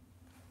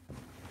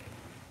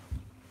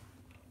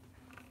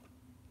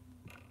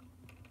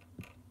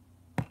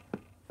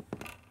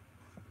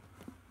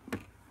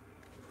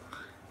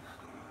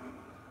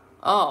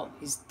 Oh,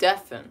 he's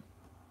deafened.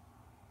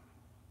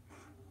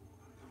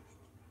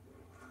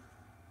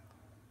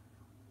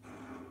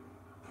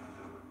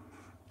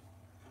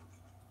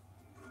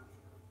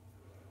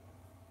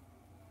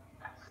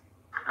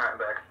 Alright, I'm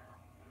back.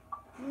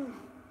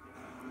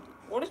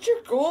 What is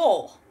your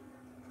goal?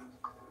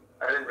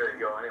 I didn't really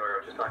go anywhere. I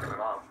was just talking to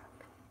my mom.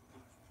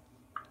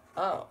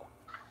 Oh.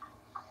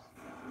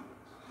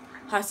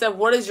 I said,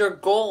 what is your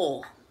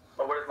goal?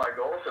 Oh, what is my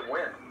goal? To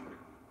win.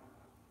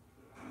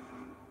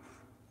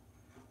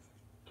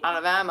 Out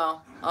of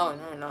ammo. Oh,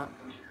 no, you're not.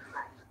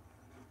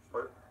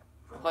 What?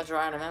 I thought you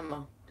were out of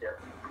ammo. Yeah.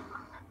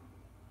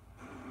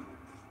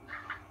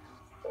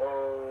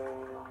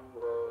 Oh,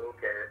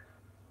 okay.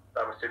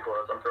 That was too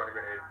close. I'm throwing a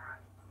grenade.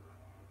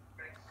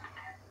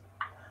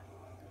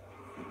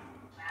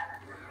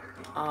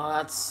 Oh,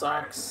 that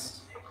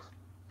sucks.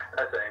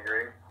 That's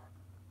angry.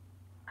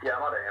 Yeah,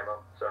 I'm out of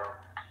ammo, so.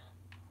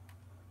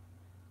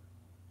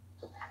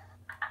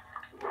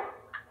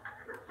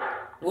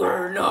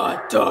 We're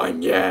not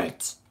done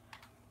yet.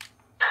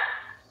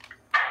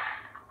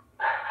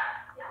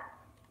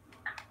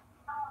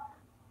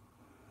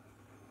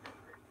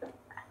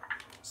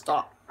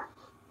 Stop.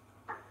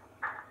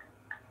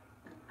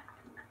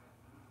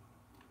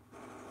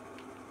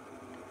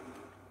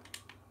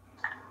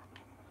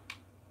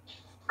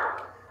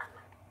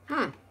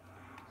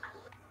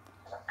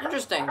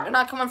 interesting. They're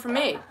not coming from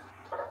me.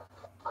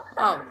 I'm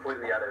Oh,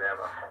 completely out of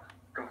ammo.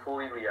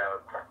 Completely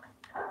out.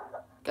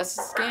 guess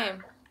it's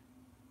game.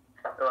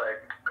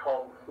 Like,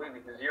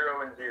 completely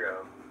 0 and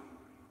 0.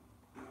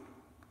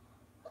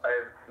 I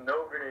have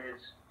no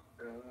grenades,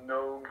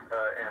 no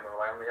ammo.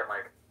 I only have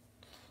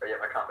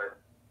my combat.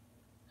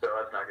 So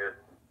that's not good.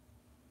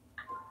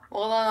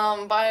 Well,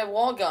 then, buy a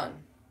wall gun.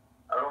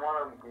 I don't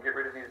want to get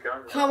rid of these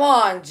guns. Come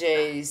on,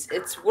 Jayz.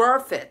 It's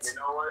worth it. You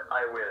know what?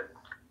 I win.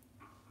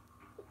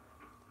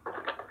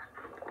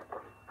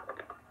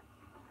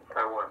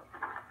 I won.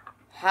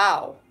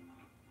 How?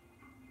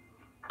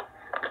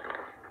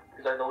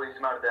 Because I had the least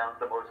amount of downs,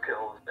 the most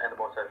kills, and the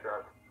most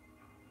headshots.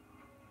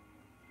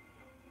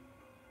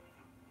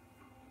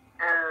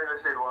 And I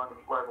stayed alive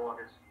the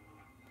longest.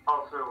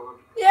 Also,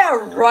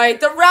 Yeah, right.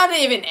 The round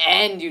didn't even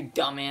end, you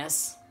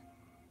dumbass.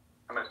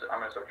 I'm gonna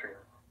start streaming.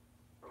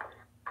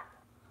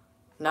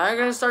 Now you're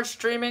gonna start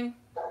streaming?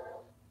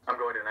 I'm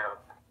going to now.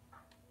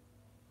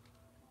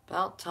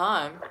 About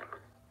time.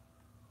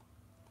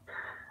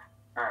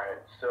 Alright,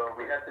 so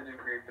we have to do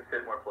grief to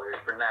fit more players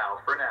for now.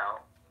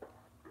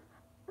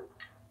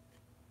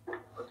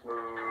 Let's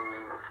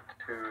move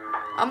to...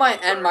 I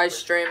might end my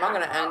stream. I'm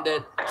gonna end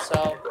it,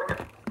 so...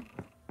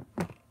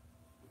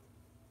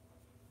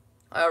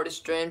 I already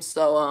streamed,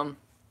 so, you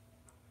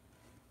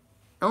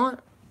know what?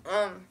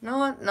 You know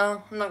what?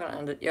 No, I'm not gonna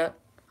end it yet.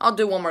 I'll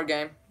do one more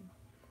game.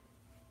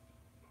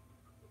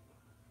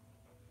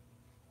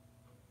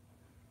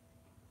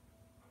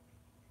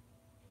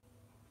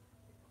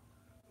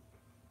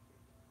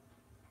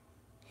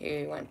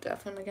 He went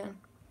deafened again.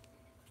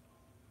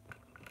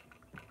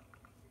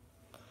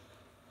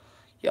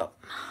 Yup.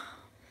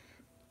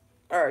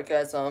 Alright,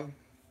 guys,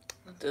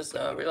 just,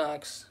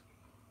 relax.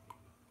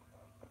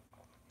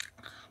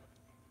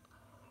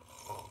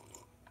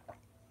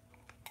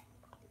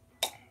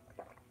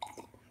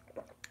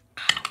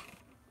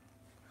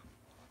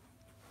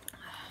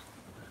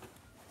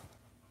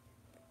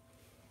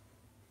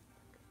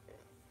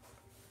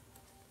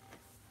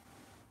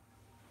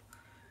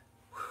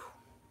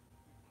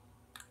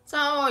 So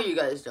how are you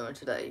guys doing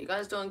today? You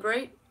guys doing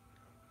great?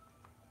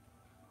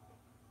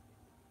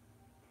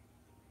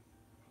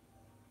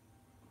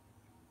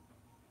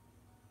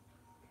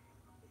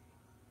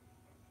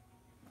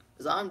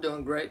 Because I'm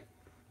doing great.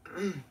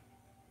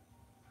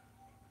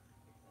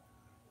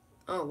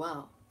 Oh,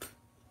 wow.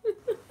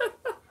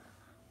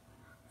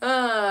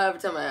 Every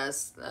time I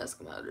ask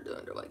them how they're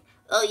doing, they're like,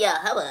 oh yeah,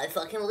 how about I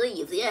fucking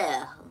leave,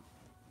 yeah.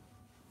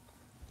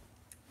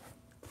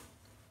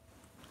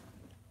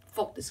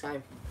 Fuck this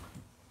guy.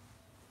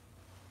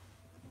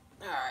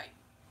 Alright.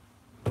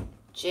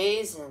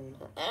 Jayz and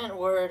the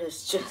N-word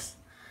is just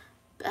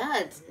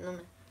bad.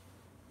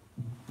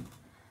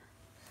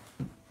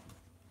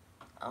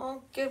 I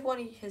don't get what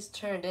he has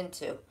turned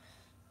into.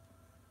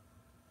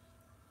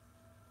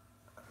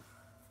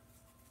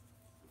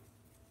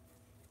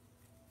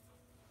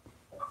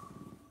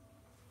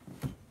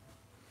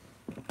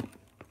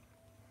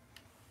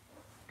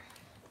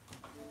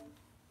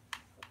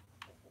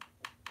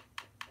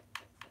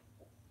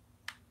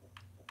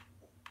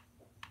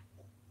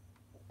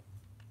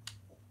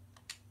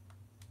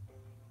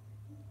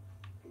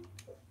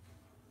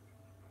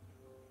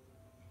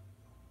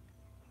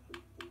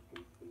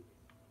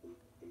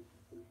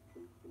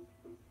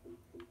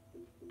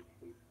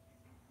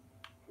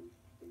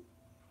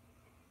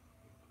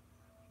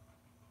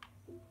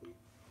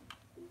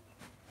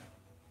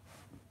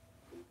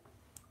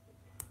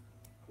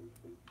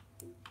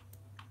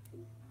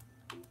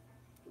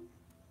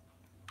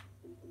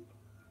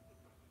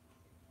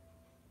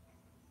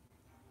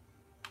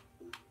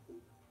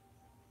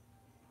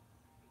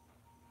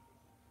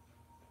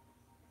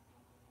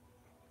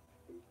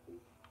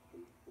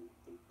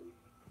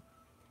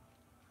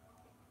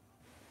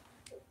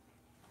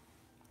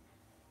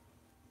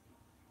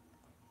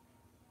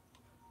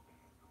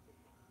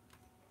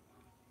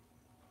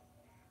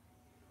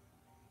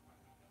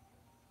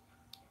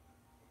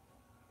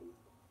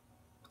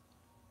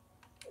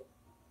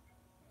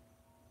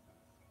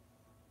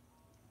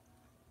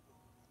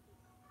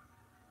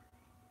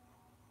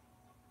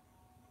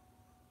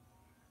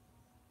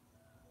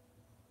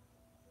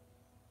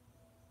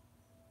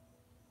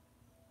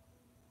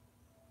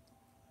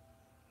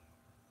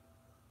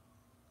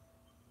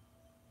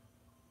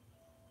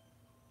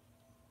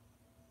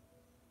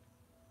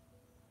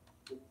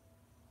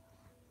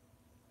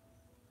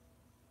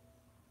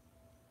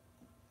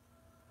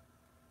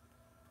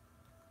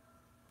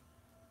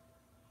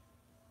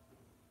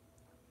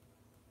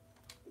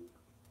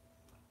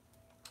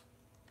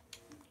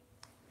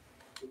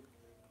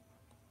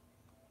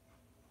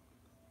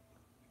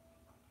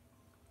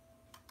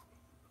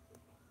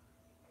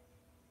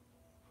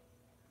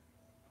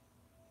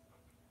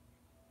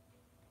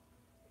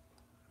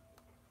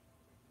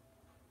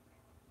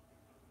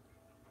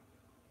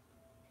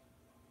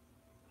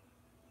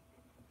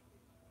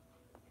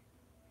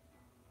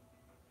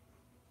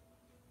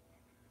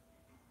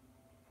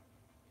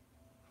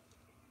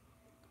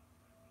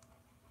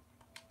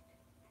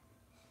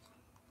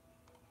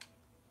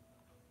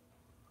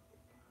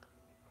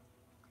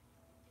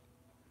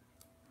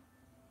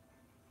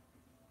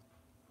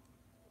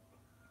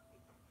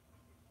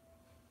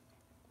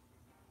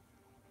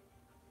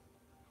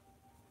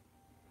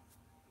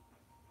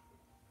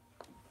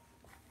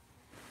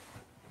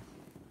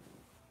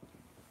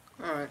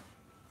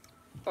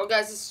 Well,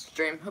 guys, this is the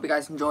stream. Hope you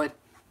guys enjoyed.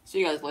 See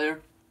you guys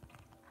later.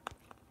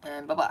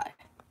 And bye-bye.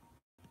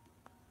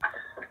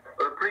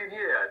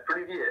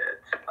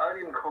 Привет.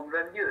 I'm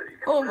Comrade Yuri.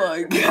 Oh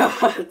my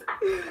god.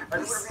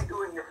 I'm going to be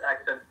doing this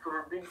accent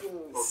for the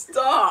beginning of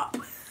Stop.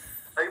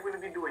 I'm going to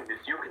be doing this.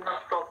 You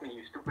cannot stop me,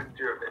 you stupid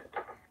German.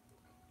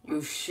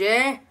 You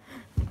sure?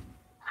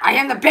 I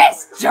am the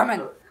best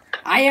German.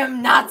 I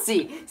am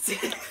Nazi. Go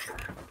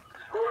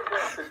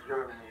back to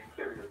Germany and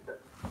kill yourself.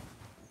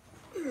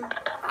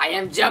 I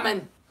am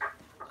German.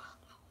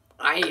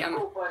 I am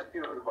Go find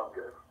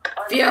Führerbunker.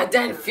 Für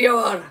den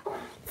Führer.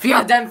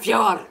 Für den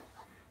Führer.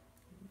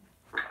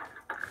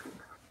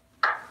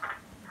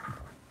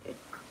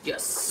 You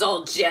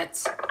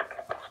Soviet.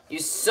 You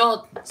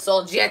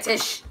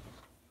Sovietisch.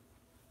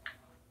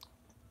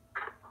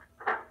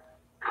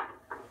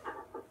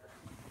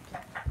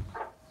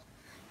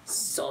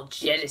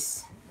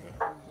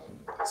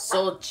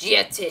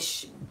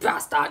 Sovietisch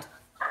bastard.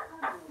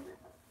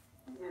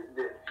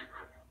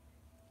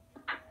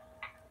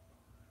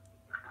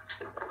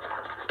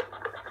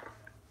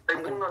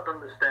 I do not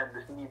understand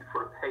this need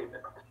for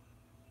payment.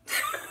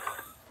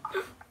 What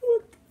the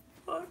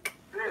fuck?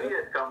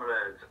 Привет,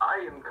 comrades.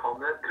 I am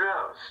Comrade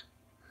Grouse.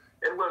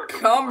 And welcome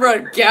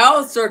Comrade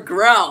Grouse or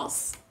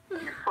Grouse? You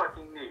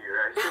fucking nigger.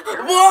 I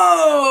said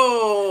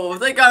Whoa!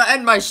 They gotta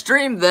end my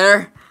stream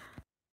there.